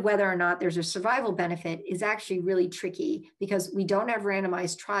question of whether or not there's a survival benefit is actually really tricky, because we don't have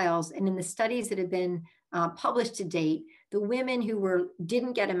randomized trials. And in the studies that have been published to date, the women who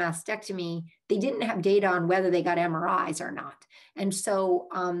didn't get a mastectomy, they didn't have data on whether they got MRIs or not. And so,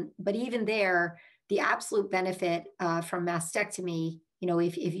 but even there, the absolute benefit from mastectomy,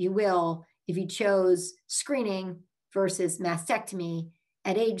 if you will, if you chose screening versus mastectomy,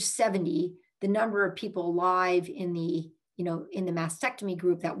 at age 70, the number of people alive in the, in the mastectomy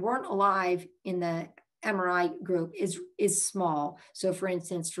group that weren't alive in the MRI group is small. So for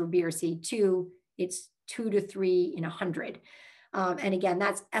instance, for BRCA2, it's 2 to 3 in 100. And again,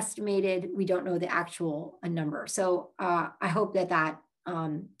 that's estimated. We don't know the actual number. So I hope that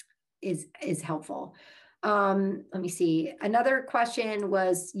is helpful. Let me see. Another question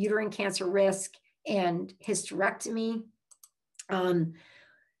was uterine cancer risk and hysterectomy.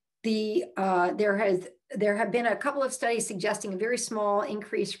 There have been a couple of studies suggesting a very small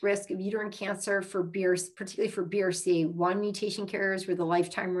increased risk of uterine cancer for particularly for BRCA1 mutation carriers, where the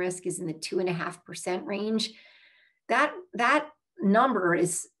lifetime risk is in the 2.5% range. That number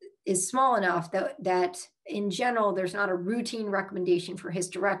is small enough that in general, there's not a routine recommendation for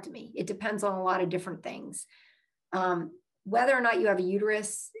hysterectomy. It depends on a lot of different things. Whether or not you have a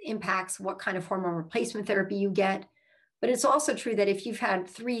uterus impacts what kind of hormone replacement therapy you get. But it's also true that if you've had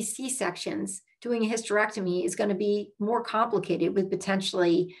 3 C-sections, doing a hysterectomy is going to be more complicated with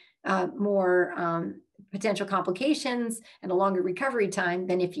potentially more potential complications and a longer recovery time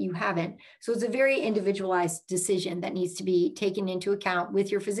than if you haven't. So it's a very individualized decision that needs to be taken into account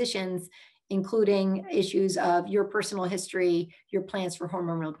with your physicians, including issues of your personal history, your plans for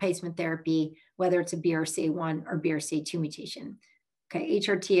hormone replacement therapy, whether it's a BRCA1 or BRCA2 mutation. Okay,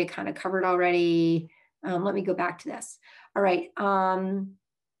 HRT I kind of covered already. Let me go back to this. All right,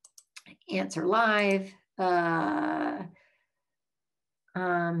 answer live.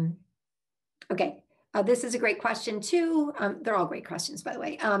 Okay, this is a great question too. They're all great questions, by the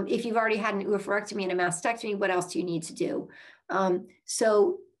way. If you've already had an oophorectomy and a mastectomy, what else do you need to do?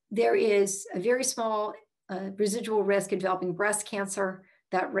 So there is a very small residual risk of developing breast cancer.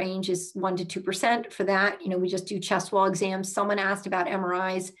 That range is 1 to 2%. For that, we just do chest wall exams. Someone asked about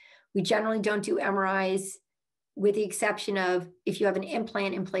MRIs. We generally don't do MRIs, with the exception of if you have an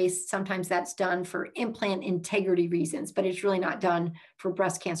implant in place. Sometimes that's done for implant integrity reasons, but it's really not done for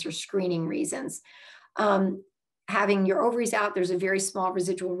breast cancer screening reasons. Having your ovaries out, there's a very small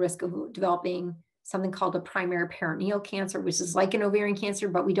residual risk of developing something called a primary peritoneal cancer, which is like an ovarian cancer,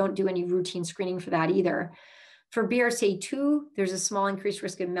 but we don't do any routine screening for that either. For BRCA2, there's a small increased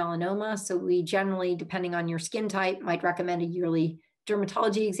risk of melanoma. So we generally, depending on your skin type, might recommend a yearly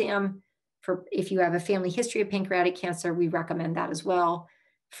dermatology exam. For if you have a family history of pancreatic cancer, we recommend that as well.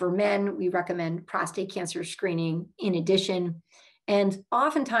 For men, we recommend prostate cancer screening in addition. And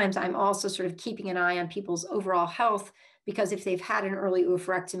oftentimes I'm also sort of keeping an eye on people's overall health, because if they've had an early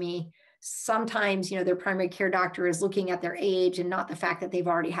oophorectomy, sometimes their primary care doctor is looking at their age and not the fact that they've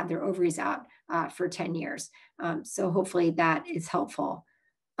already had their ovaries out for 10 years. So hopefully that is helpful.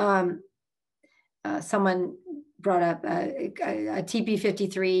 Someone brought up a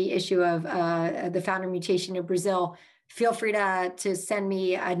TP53 issue of the founder mutation in Brazil. Feel free to send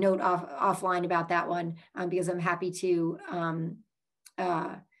me a note offline about that one, because I'm happy to.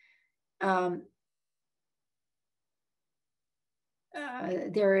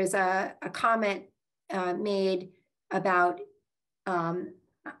 There is a comment made about, I'm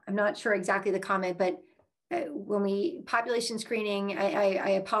not sure exactly the comment, but when we population screening,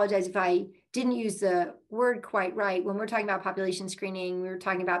 I apologize if I didn't use the word quite right. When we're talking about population screening, we were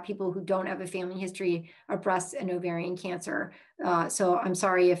talking about people who don't have a family history of breast and ovarian cancer. So I'm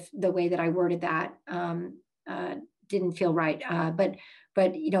sorry if the way that I worded that didn't feel right. But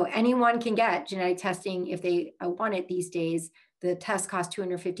anyone can get genetic testing if they want it these days. The test costs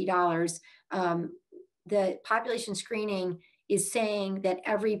 $250. The population screening is saying that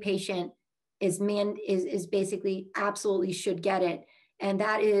every patient is basically absolutely should get it. And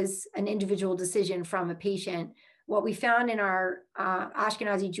that is an individual decision from a patient. What we found in our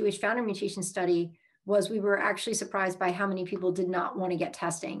Ashkenazi Jewish founder mutation study was we were actually surprised by how many people did not want to get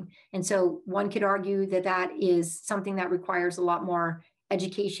testing. And so one could argue that that is something that requires a lot more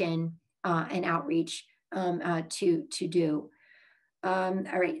education and outreach to do. All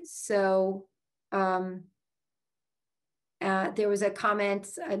right, so there was a comment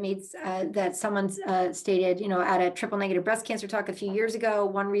made that someone stated, at a triple negative breast cancer talk a few years ago,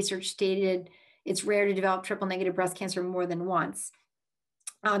 one research stated it's rare to develop triple negative breast cancer more than once.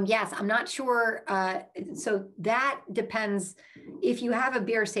 Yes, I'm not sure. So that depends. If you have a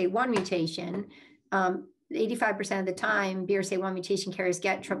BRCA1 mutation, 85% of the time, BRCA1 mutation carriers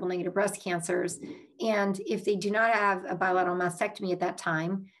get triple negative breast cancers. And if they do not have a bilateral mastectomy at that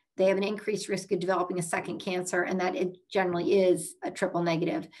time, they have an increased risk of developing a second cancer, and that it generally is a triple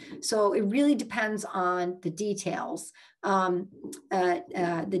negative. So it really depends on the details of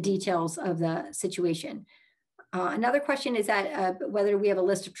the situation. Another question is that whether we have a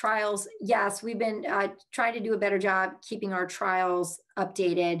list of trials. Yes, we've been trying to do a better job keeping our trials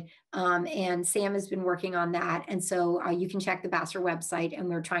updated, and Sam has been working on that. And so you can check the Vassar website, and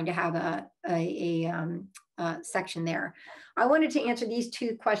we're trying to have a section there. I wanted to answer these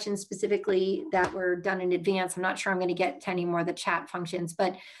two questions specifically that were done in advance. I'm not sure I'm going to get to any more of the chat functions,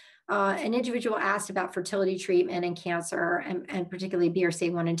 but an individual asked about fertility treatment and cancer, and particularly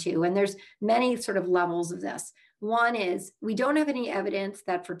BRCA 1 and 2. And there's many sort of levels of this. One is we don't have any evidence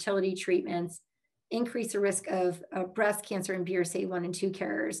that fertility treatments increase the risk of breast cancer in BRCA 1 and 2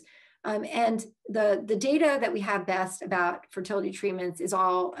 carriers. And the data that we have best about fertility treatments is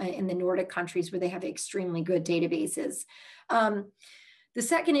all in the Nordic countries, where they have extremely good databases. The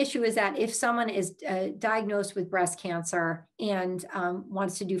second issue is that if someone is diagnosed with breast cancer and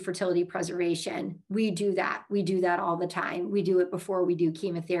wants to do fertility preservation, we do that. We do that all the time. We do it before we do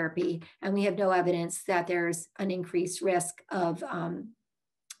chemotherapy, and we have no evidence that there's an increased risk of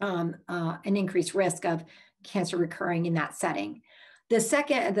cancer recurring in that setting.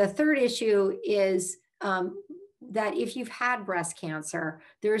 The third issue is that if you've had breast cancer,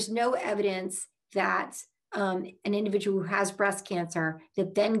 there's no evidence that an individual who has breast cancer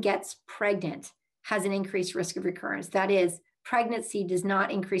that then gets pregnant has an increased risk of recurrence. That is, pregnancy does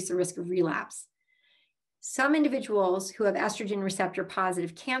not increase the risk of relapse. Some individuals who have estrogen receptor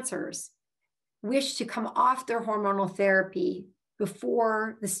positive cancers wish to come off their hormonal therapy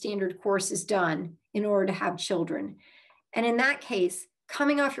before the standard course is done in order to have children. And in that case,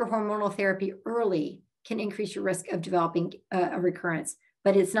 coming off your hormonal therapy early can increase your risk of developing a recurrence,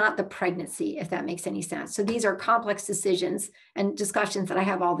 but it's not the pregnancy, if that makes any sense. So these are complex decisions and discussions that I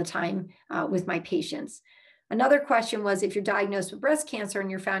have all the time with my patients. Another question was, if you're diagnosed with breast cancer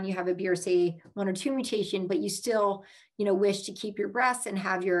and you're found you have a BRCA 1 or 2 mutation, but you still, wish to keep your breasts and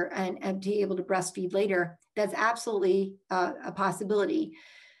have and be able to breastfeed later, that's absolutely a possibility.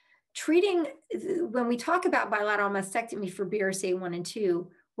 When we talk about bilateral mastectomy for BRCA 1 and 2,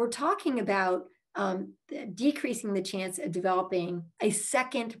 we're talking about decreasing the chance of developing a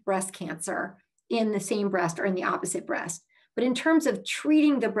second breast cancer in the same breast or in the opposite breast. But in terms of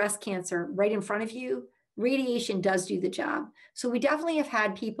treating the breast cancer right in front of you, radiation does do the job. So we definitely have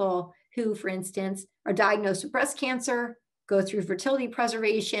had people who, for instance, are diagnosed with breast cancer, go through fertility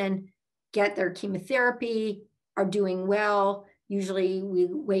preservation, get their chemotherapy, are doing well. Usually we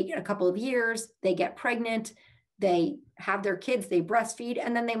wait a couple of years, they get pregnant, they have their kids, they breastfeed,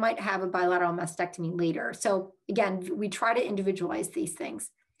 and then they might have a bilateral mastectomy later. So again, we try to individualize these things.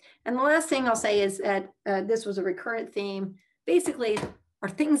 And the last thing I'll say is that this was a recurrent theme. Basically, are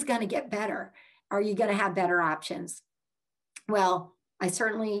things going to get better? Are you going to have better options? Well, I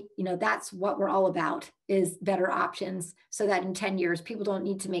certainly, that's what we're all about, is better options, so that in 10 years, people don't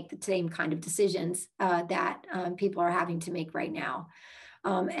need to make the same kind of decisions that people are having to make right now.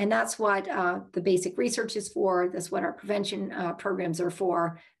 And that's what the basic research is for. That's what our prevention programs are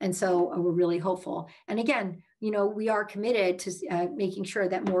for. And so we're really hopeful. And again, we are committed to making sure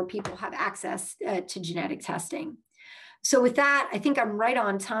that more people have access to genetic testing. So with that, I think I'm right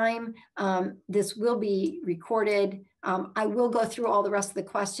on time. This will be recorded. I will go through all the rest of the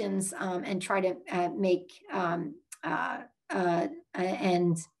questions and try to make and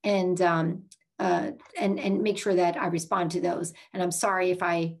make sure that I respond to those. And I'm sorry if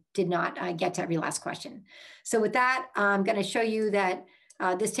I did not get to every last question. So with that, I'm going to show you that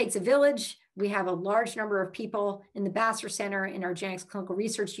this takes a village. We have a large number of people in the Vassar Center, in our genetics clinical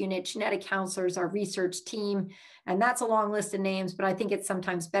research unit, genetic counselors, our research team, and that's a long list of names, but I think it's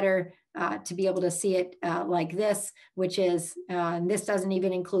sometimes better to be able to see it like this, which is, this doesn't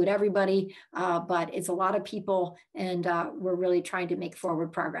even include everybody, but it's a lot of people, and we're really trying to make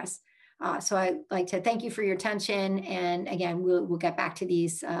forward progress. So I'd like to thank you for your attention, and again, we'll get back to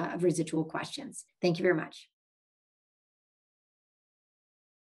these residual questions. Thank you very much.